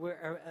remember,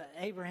 where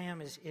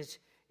Abraham is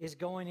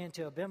going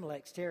into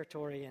Abimelech's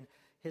territory, and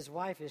his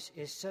wife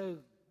is so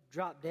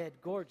drop-dead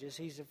gorgeous,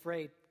 he's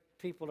afraid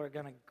people are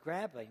going to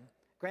grab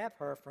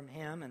her from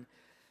him, and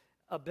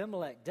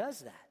Abimelech does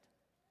that.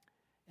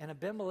 And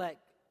Abimelech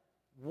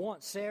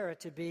wants Sarah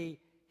to be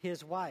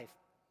his wife.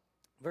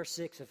 Verse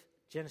 6 of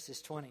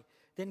Genesis 20.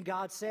 Then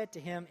God said to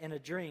him in a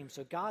dream,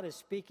 so God is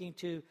speaking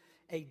to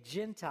a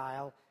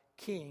Gentile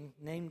king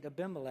named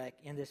Abimelech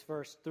in this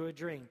verse through a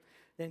dream.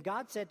 Then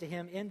God said to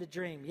him in the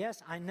dream,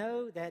 yes, I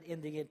know that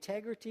in the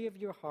integrity of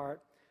your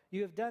heart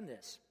you have done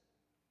this,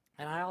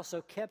 and I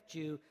also kept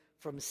you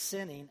from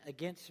sinning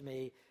against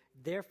me.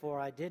 Therefore,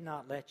 I did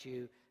not let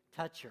you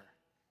touch her.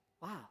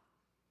 Wow.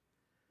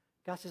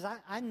 God says,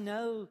 I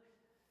know,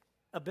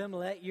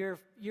 Abimelech,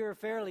 you're a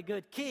fairly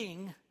good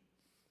king.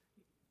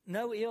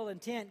 No ill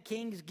intent.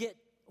 Kings get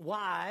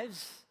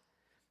wives.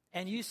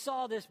 And you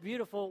saw this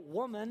beautiful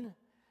woman.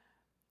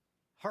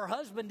 Her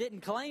husband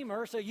didn't claim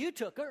her, so you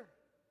took her.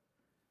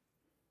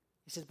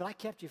 He says, but I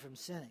kept you from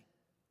sinning.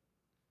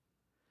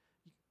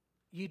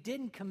 You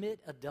didn't commit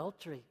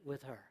adultery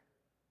with her,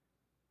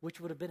 which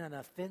would have been an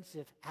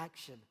offensive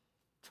action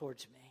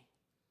towards me.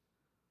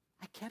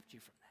 I kept you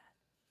from that.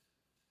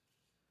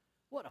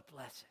 What a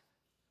blessing.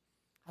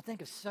 I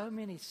think of so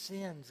many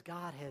sins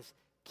God has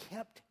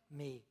kept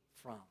me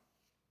from,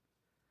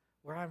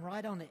 where I'm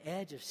right on the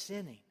edge of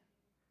sinning,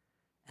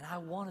 and I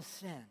want to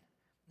sin.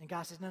 And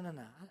God says, no,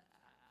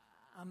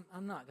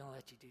 I'm not going to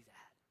let you do that.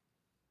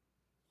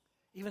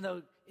 Even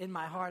though in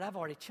my heart I've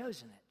already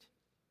chosen it.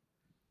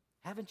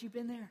 Haven't you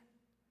been there?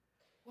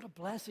 What a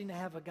blessing to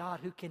have a God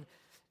who can,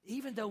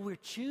 even though we're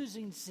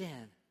choosing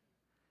sin,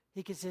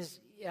 he can say,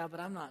 yeah, but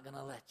I'm not going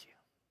to let you.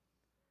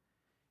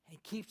 And he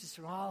keeps us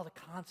from all the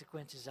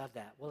consequences of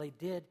that. Well, he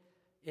did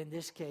in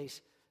this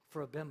case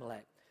for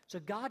Abimelech. So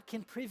God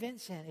can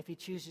prevent sin if he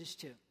chooses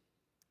to.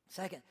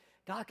 Second,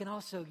 God can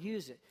also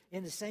use it.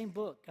 In the same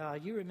book,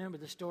 you remember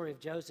the story of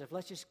Joseph.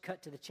 Let's just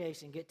cut to the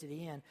chase and get to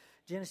the end.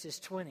 Genesis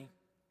 20.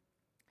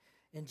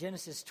 In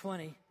Genesis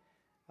 20,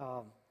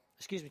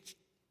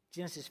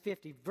 Genesis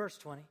 50, verse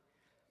 20,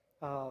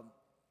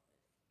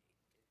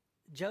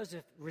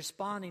 Joseph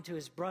responding to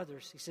his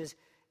brothers, he says,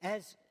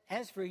 As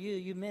for you,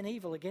 you meant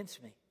evil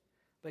against me,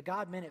 but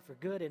God meant it for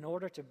good in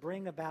order to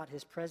bring about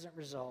this present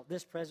result,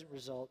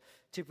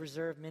 to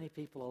preserve many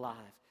people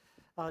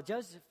alive.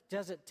 Joseph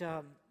doesn't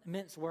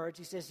mince words.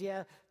 He says,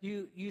 yeah,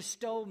 you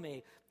stole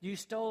me. You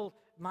stole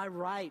my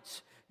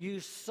rights. You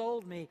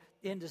sold me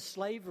into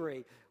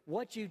slavery.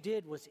 What you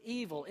did was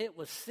evil. It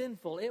was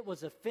sinful. It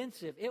was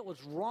offensive. It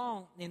was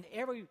wrong in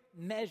every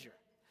measure.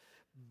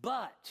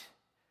 But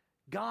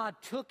God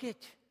took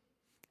it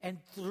and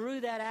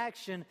through that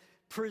action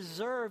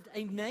preserved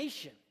a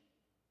nation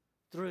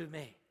through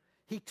me.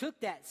 He took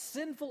that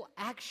sinful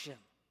action and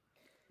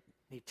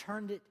he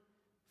turned it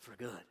for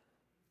good.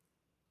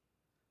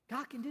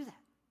 God can do that.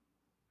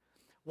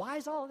 Why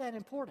is all of that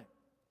important?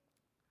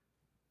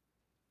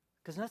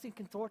 Because nothing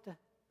can thwart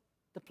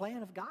the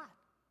plan of God.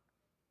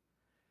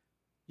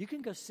 You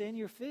can go sin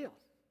your fill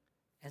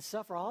and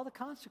suffer all the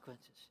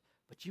consequences,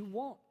 but you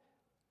won't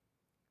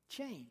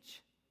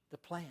change the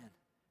plan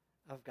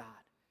of God.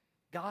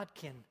 God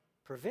can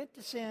prevent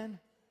the sin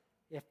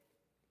if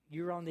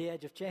you're on the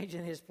edge of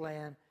changing his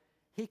plan.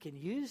 He can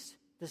use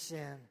the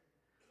sin.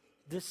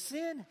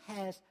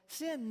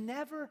 Sin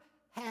never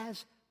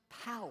has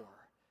power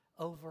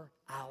over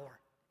our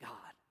God.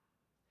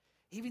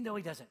 even though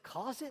he doesn't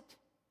cause it,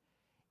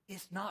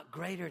 it's not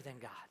greater than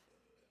God.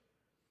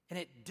 And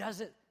it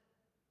doesn't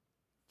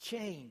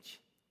change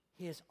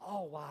his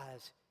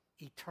all-wise,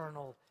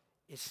 eternal,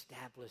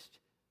 established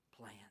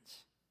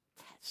plans.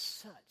 That's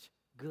such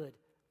good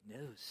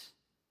news.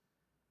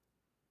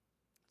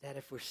 That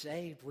if we're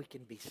saved, we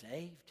can be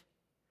saved.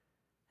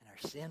 And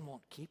our sin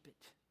won't keep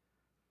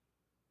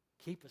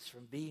us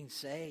from being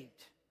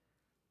saved.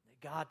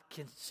 That God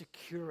can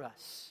secure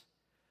us.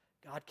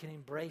 God can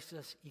embrace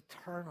us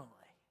eternally.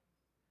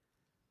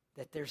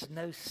 That there's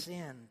no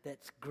sin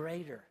that's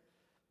greater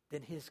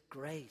than his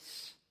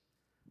grace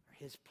or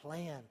his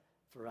plan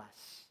for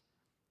us.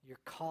 You're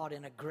caught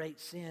in a great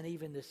sin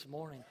even this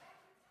morning.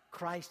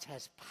 Christ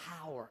has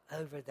power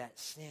over that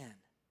sin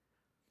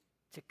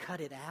to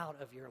cut it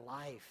out of your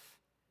life,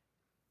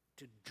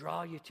 to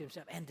draw you to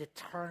himself, and to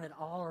turn it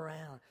all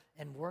around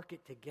and work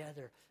it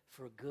together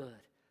for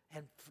good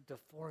and to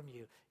form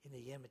you in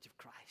the image of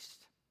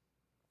Christ.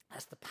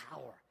 That's the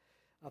power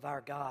of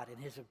our God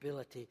and his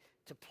ability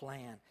to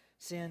plan.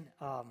 Sin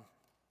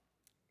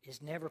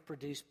is never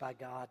produced by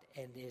God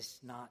and is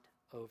not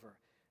over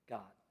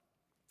God.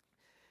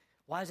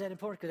 Why is that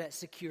important? Because that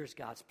secures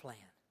God's plan.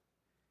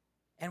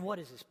 And what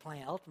is his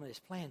plan? Ultimately, his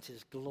plan is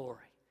his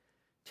glory.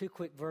 2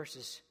 quick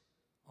verses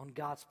on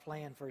God's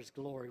plan for his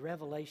glory.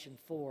 Revelation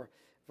 4,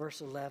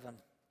 verse 11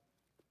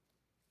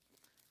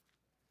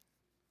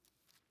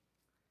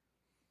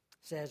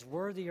 says,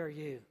 "Worthy are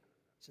you."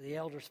 So the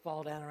elders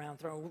fall down around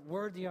the throne.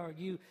 "Worthy are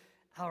you,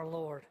 our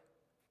Lord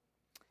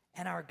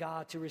and our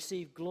God, to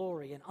receive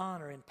glory and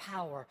honor and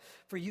power.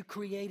 For you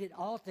created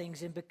all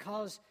things, and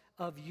because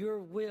of your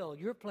will,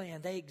 your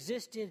plan, they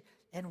existed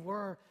and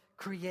were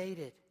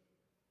created."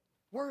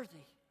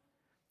 Worthy.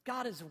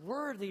 God is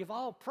worthy of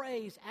all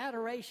praise,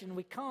 adoration.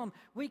 We come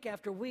week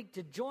after week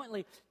to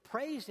jointly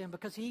praise him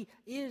because he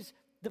is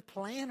the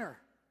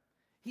planner.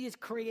 He has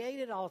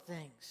created all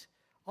things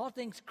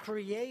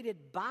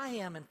created by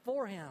him and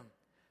for him.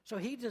 So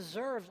he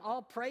deserves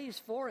all praise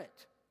for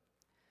it.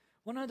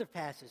 One other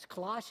passage,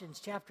 Colossians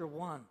chapter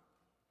 1.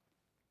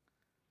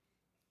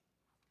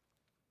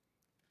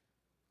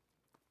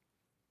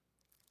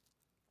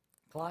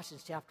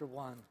 Colossians chapter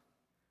 1.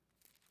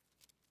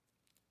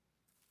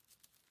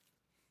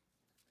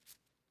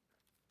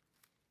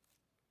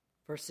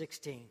 Verse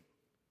 16.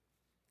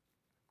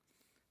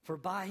 "For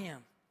by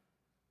him,"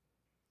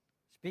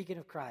 speaking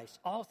of Christ,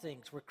 "all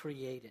things were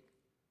created,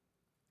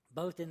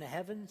 both in the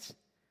heavens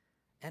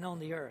and on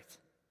the earth,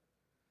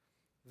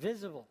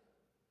 visible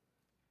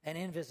and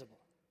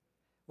invisible,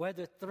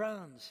 whether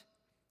thrones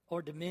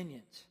or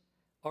dominions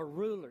or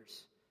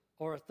rulers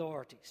or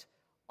authorities.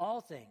 All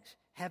things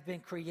have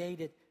been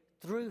created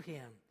through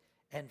him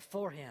and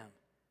for him."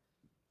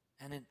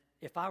 And then,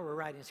 if I were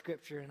writing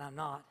scripture and I'm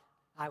not,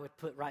 I would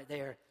put right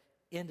there,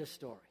 "End of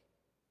story."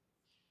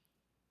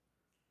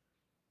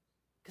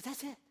 Because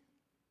that's it.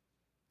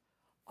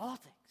 All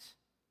things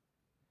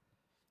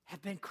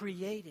have been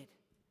created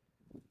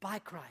by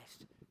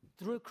Christ,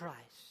 through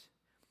Christ.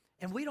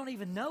 And we don't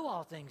even know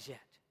all things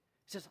yet.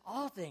 It says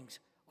all things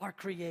are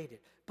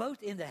created,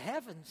 both in the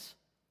heavens.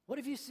 What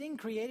have you seen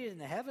created in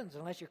the heavens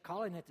unless you're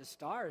calling it the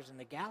stars and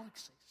the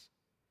galaxies?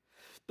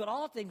 But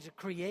all things are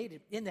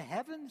created in the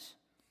heavens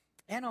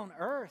and on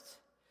earth.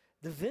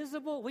 The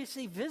visible, we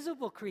see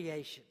visible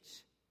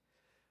creations.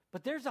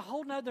 But there's a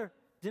whole other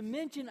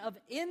dimension of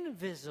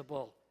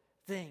invisible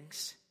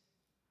things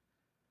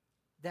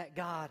that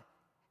God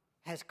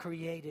has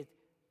created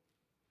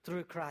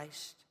through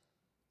Christ.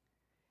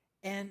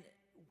 And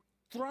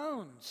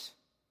thrones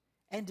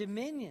and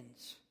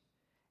dominions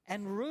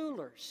and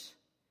rulers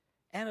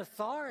and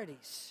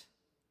authorities.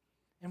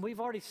 And we've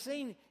already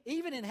seen,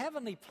 even in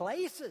heavenly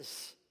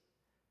places,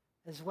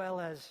 as well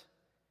as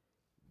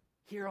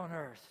here on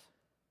earth.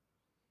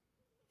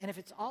 And if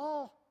it's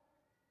all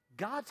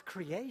God's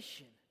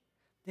creation,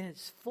 then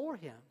it's for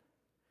him,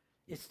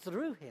 it's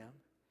through him,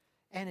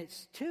 and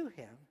it's to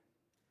him.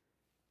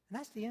 And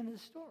that's the end of the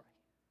story.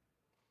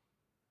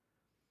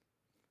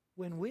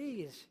 When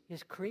we, as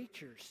his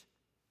creatures,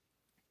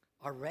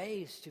 are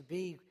raised to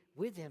be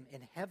with him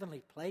in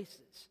heavenly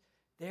places,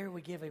 there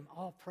we give him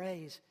all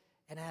praise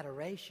and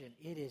adoration.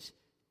 It is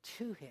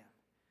to him,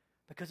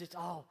 because it's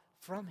all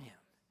from him.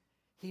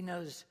 He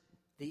knows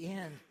the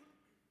end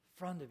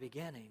from the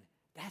beginning.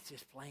 That's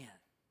his plan.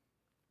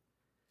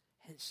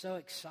 And it's so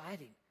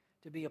exciting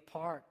to be a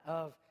part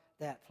of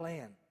that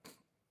plan.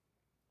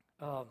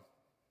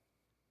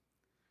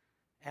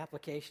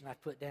 Application I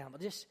put down, but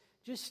just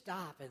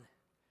stop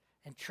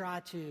and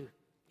try to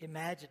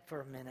imagine for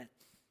a minute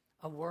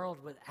a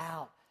world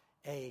without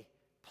a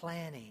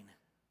planning,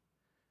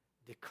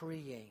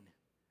 decreeing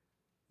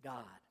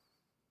God.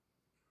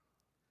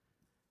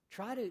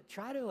 Try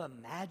to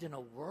imagine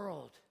a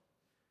world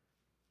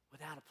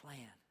without a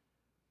plan.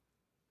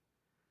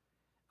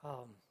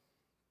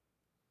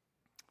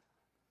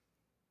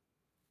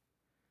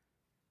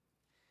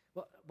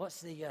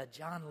 What's the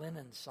John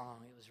Lennon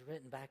song? It was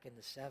written back in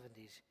the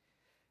 70s.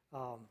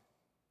 How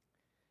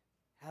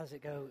does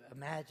it go?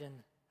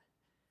 Imagine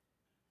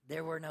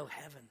there were no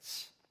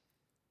heavens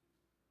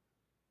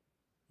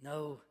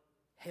no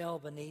hell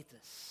beneath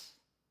us,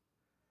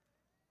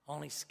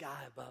 only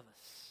sky above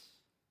us.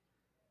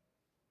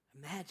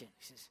 Imagine,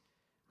 he says,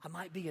 I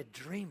might be a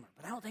dreamer,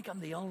 but I don't think I'm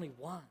the only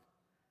one.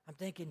 I'm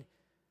thinking,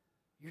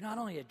 you're not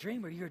only a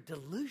dreamer, you're a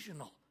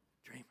delusional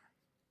dreamer.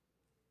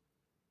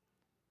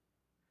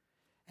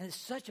 And it's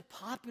such a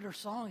popular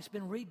song. It's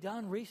been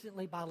redone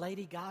recently by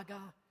Lady Gaga,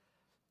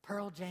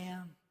 Pearl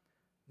Jam,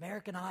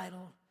 American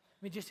Idol. I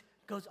mean, it just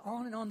goes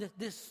on and on.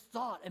 This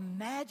thought,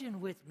 imagine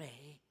with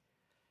me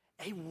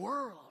a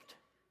world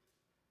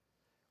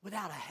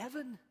without a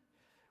heaven,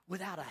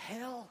 without a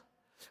hell,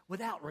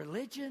 without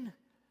religion,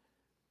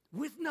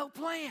 with no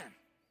plan.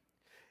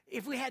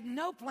 If we had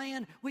no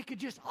plan, we could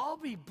just all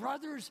be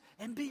brothers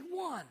and be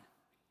one.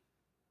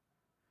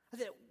 I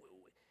said,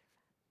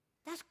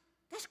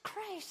 that's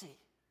crazy.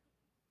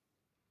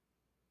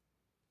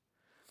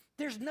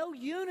 There's no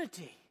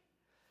unity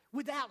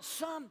without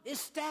some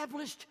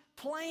established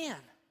plan.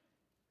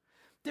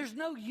 There's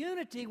no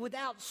unity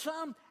without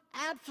some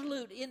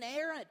absolute,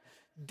 inerrant,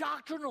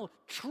 doctrinal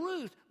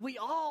truth we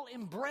all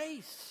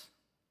embrace.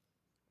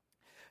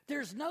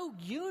 There's no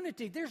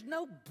unity. There's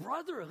no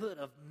brotherhood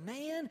of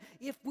man.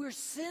 If we're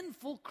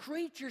sinful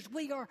creatures,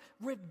 we are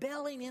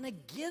rebelling in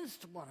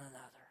against one another.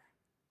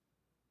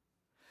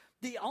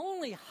 The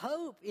only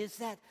hope is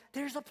that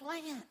there's a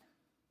plan,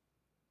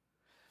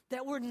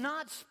 that we're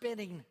not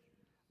spinning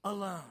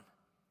alone,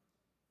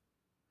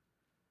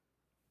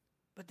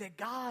 but that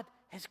God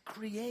has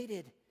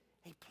created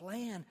a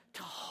plan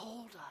to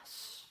hold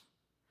us,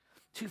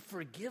 to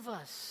forgive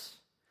us,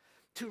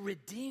 to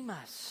redeem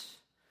us,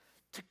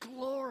 to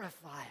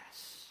glorify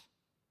us.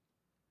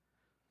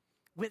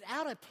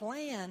 Without a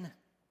plan,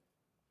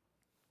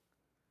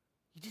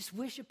 you just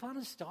wish upon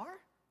a star?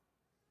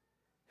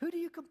 Who do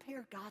you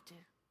compare God to?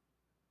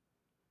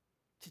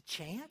 To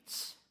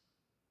chance?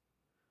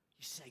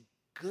 You say,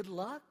 good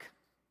luck?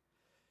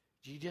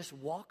 Do you just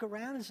walk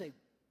around and say,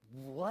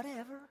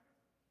 whatever?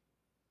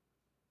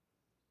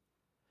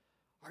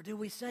 Or do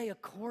we say,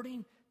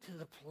 according to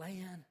the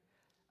plan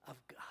of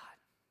God?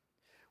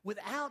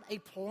 Without a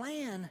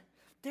plan,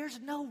 there's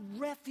no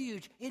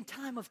refuge in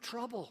time of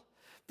trouble.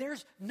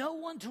 There's no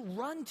one to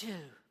run to.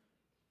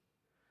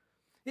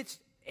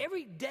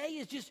 Every day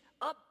is just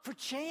up for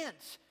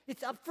chance.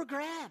 It's up for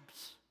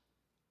grabs.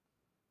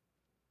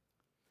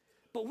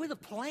 But with a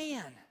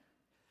plan,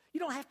 you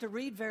don't have to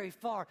read very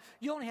far.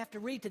 You only have to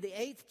read to the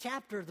 8th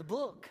chapter of the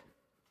book,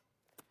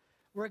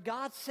 where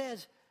God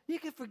says, you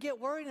can forget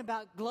worrying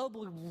about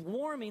global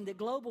warming, that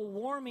global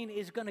warming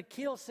is going to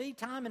kill seed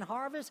time and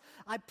harvest.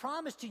 I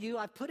promise to you,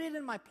 I put it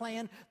in my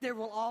plan, there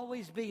will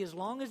always be, as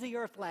long as the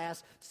earth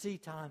lasts,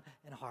 seed time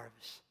and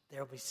harvest. There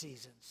will be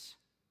seasons.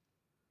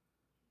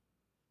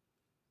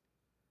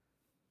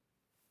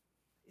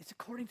 It's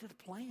according to the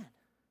plan.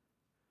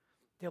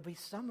 There'll be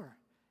summer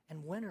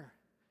and winter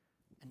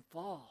and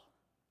fall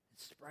and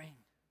spring,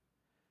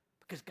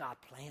 because God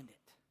planned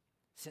it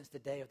since the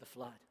day of the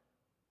flood.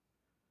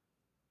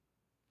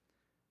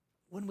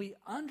 When we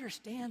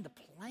understand the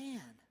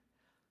plan,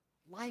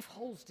 life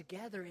holds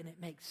together and it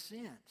makes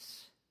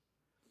sense.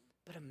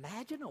 But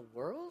imagine a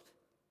world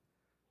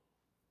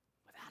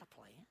without a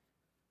plan.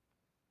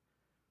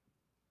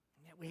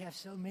 And yet we have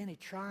so many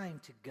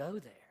trying to go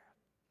there.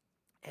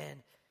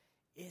 And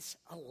it's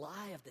a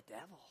lie of the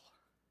devil.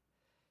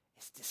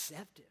 It's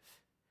deceptive.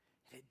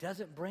 And it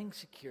doesn't bring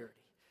security.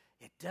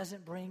 It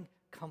doesn't bring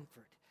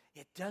comfort.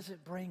 It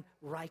doesn't bring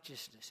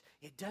righteousness.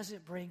 It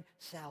doesn't bring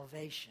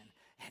salvation.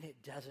 And it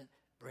doesn't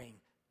bring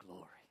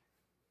glory.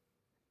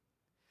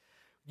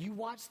 You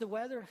watch the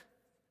weather,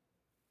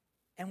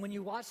 and when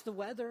you watch the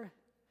weather,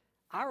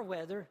 our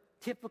weather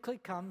typically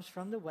comes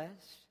from the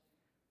west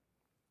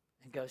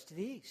and goes to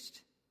the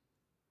east.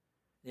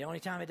 The only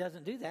time it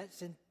doesn't do that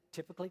is in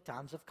typically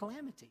times of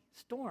calamity,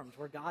 storms,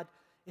 where God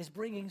is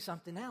bringing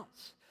something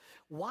else.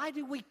 Why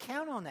do we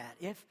count on that?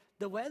 If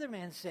the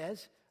weatherman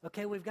says,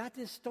 okay, we've got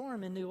this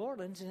storm in New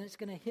Orleans and it's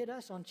going to hit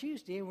us on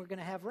Tuesday and we're going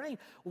to have rain,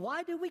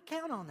 why do we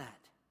count on that?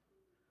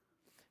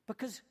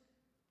 Because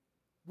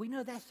we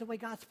know that's the way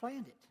God's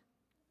planned it.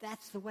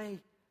 That's the way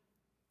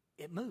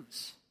it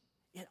moves.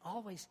 It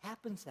always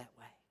happens that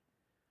way.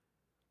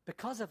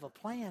 Because of a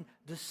plan,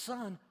 the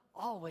sun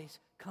always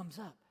comes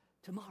up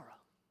tomorrow.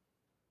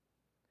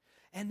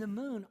 And the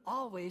moon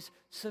always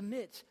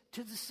submits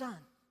to the sun.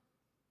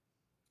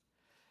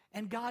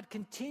 And God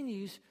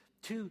continues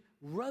to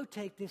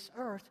rotate this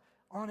earth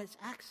on its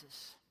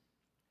axis.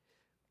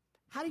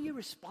 How do you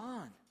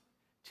respond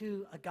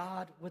to a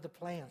God with a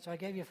plan? So I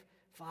gave you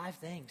 5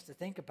 things to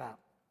think about.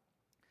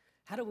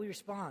 How do we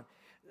respond?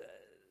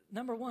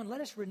 Number 1, let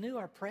us renew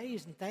our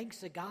praise and thanks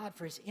to God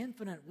for his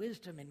infinite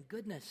wisdom and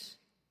goodness.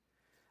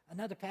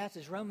 Another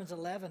passage, Romans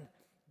 11,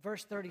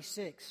 verse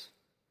 36,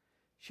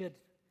 should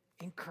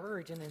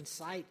encourage and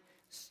incite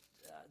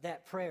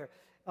that prayer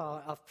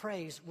of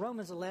praise.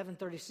 Romans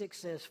 11:36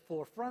 says,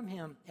 for from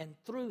him and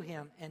through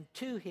him and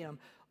to him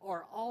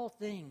are all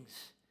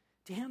things.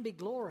 To him be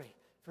glory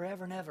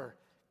forever and ever.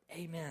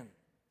 Amen.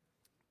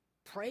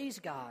 Praise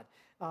God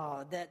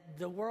that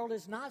the world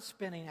is not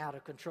spinning out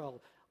of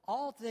control.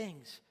 all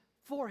things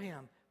for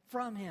Him,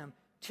 from Him,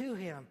 to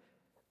Him.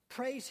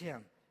 Praise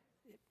Him.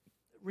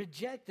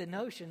 Reject the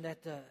notion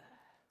that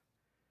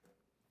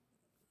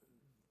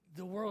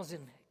the world's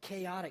in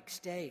chaotic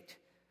state,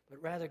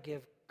 but rather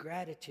give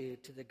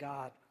gratitude to the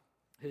God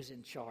who's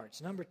in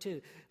charge. Number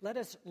 2, let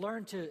us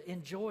learn to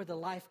enjoy the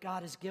life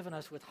God has given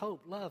us with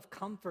hope, love,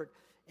 comfort,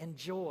 and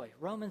joy.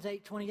 Romans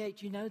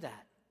 8:28, you know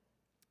that.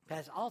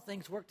 As all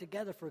things work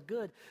together for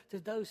good to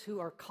those who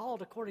are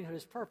called according to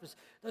His purpose,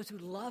 those who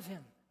love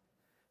Him.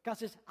 God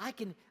says, I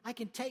can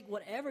take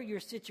whatever your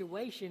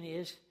situation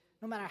is,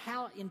 no matter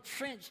how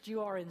entrenched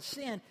you are in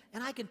sin,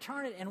 and I can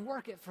turn it and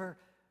work it for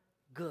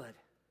good.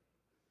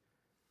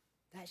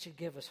 That should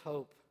give us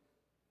hope,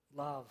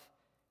 love,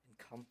 and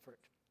comfort.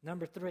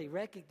 Number 3,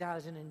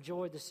 recognize and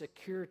enjoy the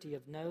security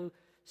of no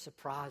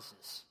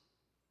surprises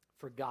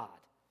for God.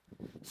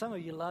 Some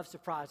of you love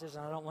surprises,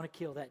 and I don't want to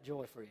kill that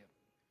joy for you.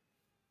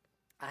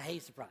 I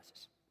hate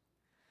surprises.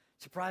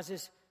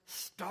 Surprises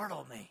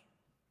startle me.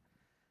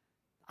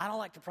 I don't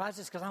like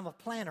surprises because I'm a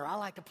planner. I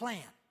like to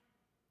plan.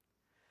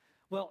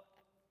 Well,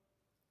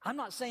 I'm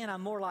not saying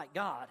I'm more like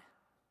God.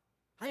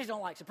 I just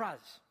don't like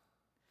surprises.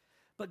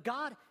 But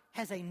God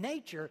has a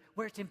nature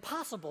where it's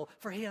impossible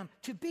for Him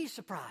to be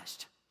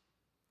surprised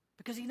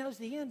because He knows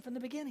the end from the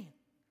beginning.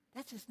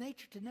 That's His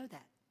nature to know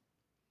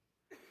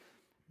that.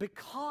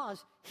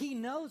 Because He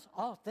knows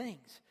all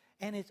things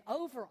and is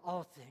over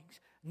all things,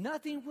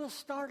 nothing will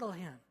startle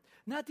Him.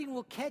 Nothing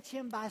will catch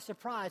Him by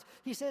surprise.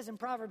 He says in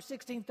Proverbs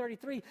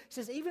 16:33, He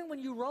says, even when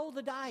you roll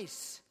the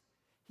dice,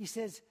 He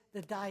says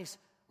the dice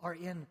are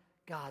in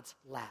God's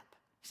lap.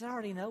 He said, I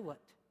already know what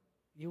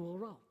you will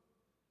roll.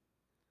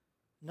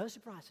 No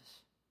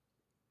surprises.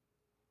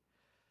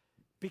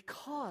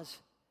 Because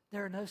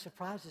there are no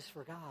surprises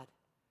for God,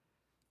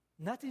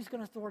 nothing's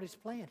going to thwart His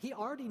plan. He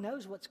already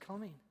knows what's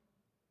coming.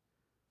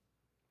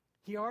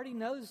 He already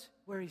knows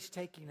where He's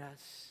taking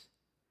us.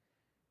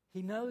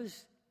 He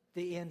knows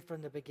the end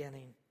from the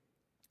beginning.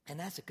 And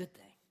that's a good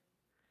thing.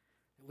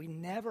 We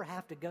never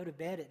have to go to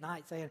bed at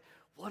night saying,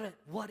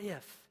 what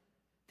if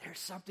there's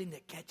something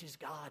that catches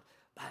God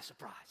by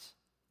surprise?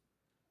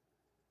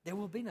 There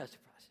will be no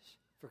surprises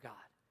for God.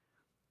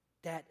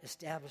 That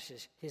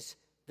establishes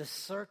the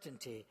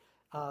certainty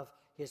of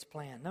His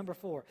plan. Number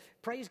 4,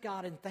 praise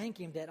God and thank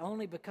Him that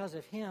only because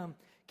of Him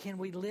can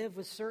we live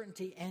with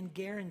certainty and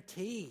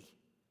guarantee.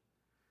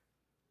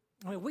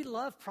 I mean, we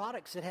love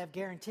products that have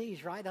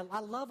guarantees, right? I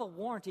love a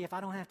warranty if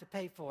I don't have to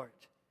pay for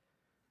it.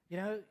 You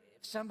know, if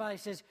somebody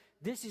says,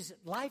 this is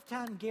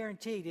lifetime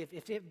guaranteed.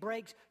 If it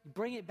breaks,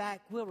 bring it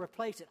back, we'll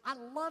replace it. I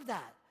love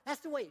that. That's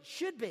the way it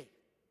should be.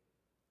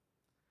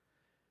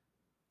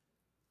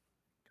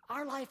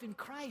 Our life in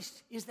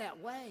Christ is that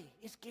way.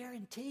 It's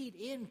guaranteed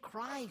in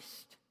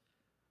Christ.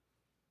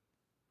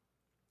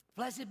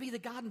 Blessed be the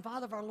God and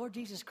Father of our Lord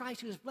Jesus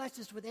Christ, who has blessed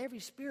us with every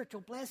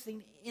spiritual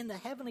blessing in the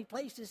heavenly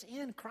places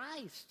in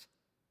Christ.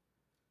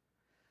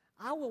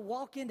 I will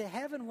walk into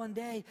heaven one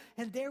day,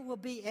 and there will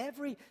be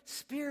every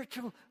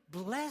spiritual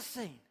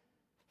blessing.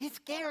 It's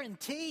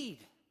guaranteed.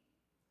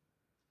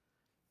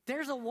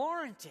 There's a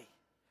warranty.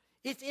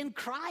 It's in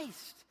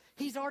Christ.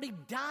 He's already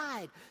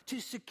died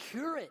to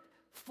secure it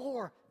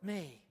for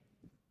me.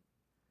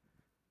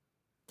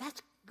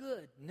 That's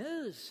good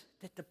news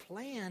that the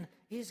plan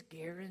is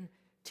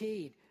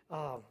guaranteed.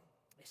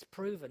 It's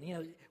proven. You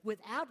know,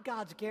 without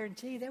God's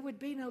guarantee, there would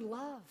be no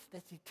love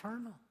that's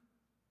eternal.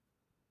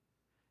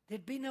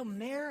 There'd be no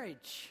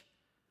marriage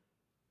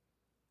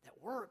that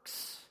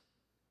works.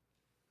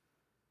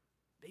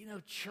 There'd be no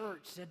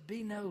church. There'd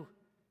be no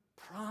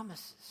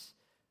promises.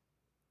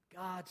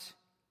 God's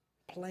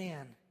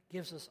plan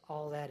gives us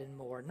all that and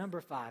more.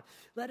 Number 5,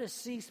 let us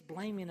cease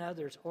blaming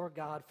others or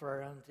God for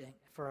our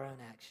own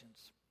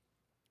actions.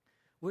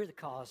 We're the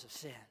cause of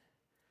sin.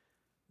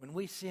 When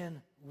we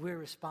sin, we're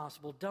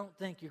responsible. Don't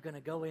think you're going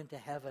to go into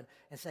heaven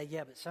and say,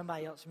 yeah, but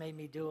somebody else made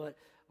me do it,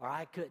 or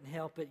I couldn't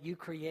help it. You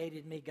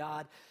created me,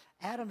 God.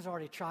 Adam's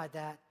already tried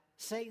that.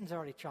 Satan's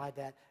already tried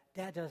that.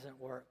 That doesn't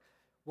work.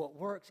 What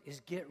works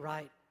is get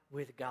right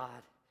with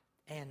God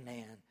and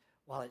man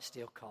while it's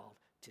still called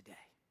today.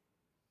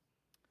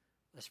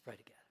 Let's pray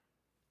together.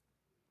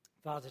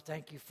 Father,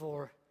 thank you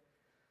for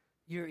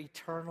your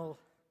eternal,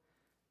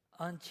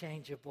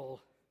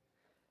 unchangeable,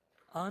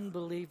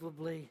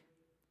 unbelievably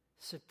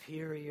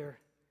superior,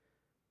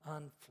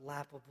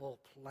 unflappable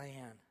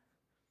plan.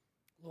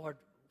 Lord,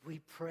 we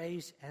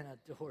praise and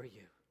adore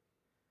you.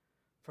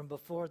 From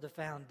before the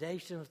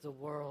foundation of the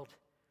world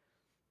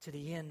to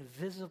the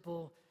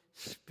invisible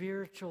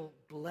spiritual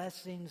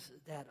blessings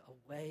that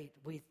await,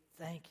 we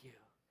thank you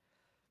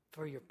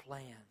for your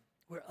plan.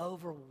 We're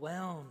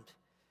overwhelmed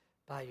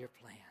by your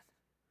plan.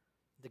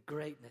 The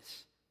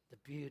greatness, the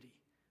beauty,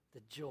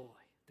 the joy,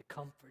 the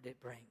comfort it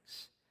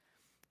brings.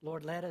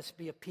 Lord, let us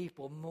be a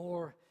people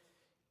more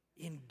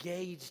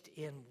engaged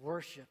in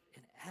worship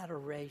and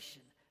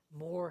adoration,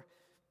 more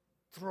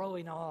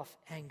throwing off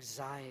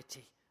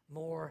anxiety,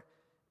 more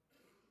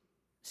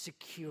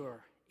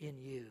secure in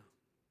you.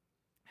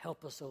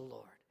 Help us, O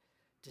Lord,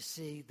 to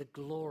see the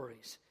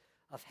glories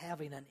of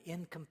having an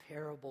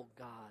incomparable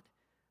God,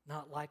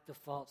 not like the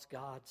false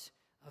gods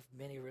of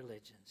many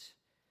religions.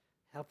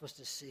 Help us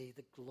to see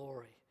the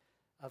glory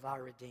of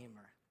our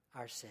Redeemer,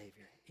 our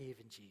Savior,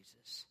 even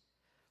Jesus.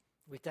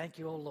 We thank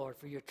you, O Lord,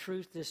 for your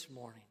truth this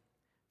morning,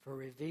 for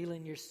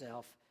revealing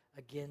yourself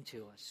again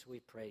to us. We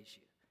praise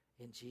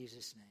you. In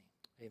Jesus'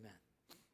 name, amen.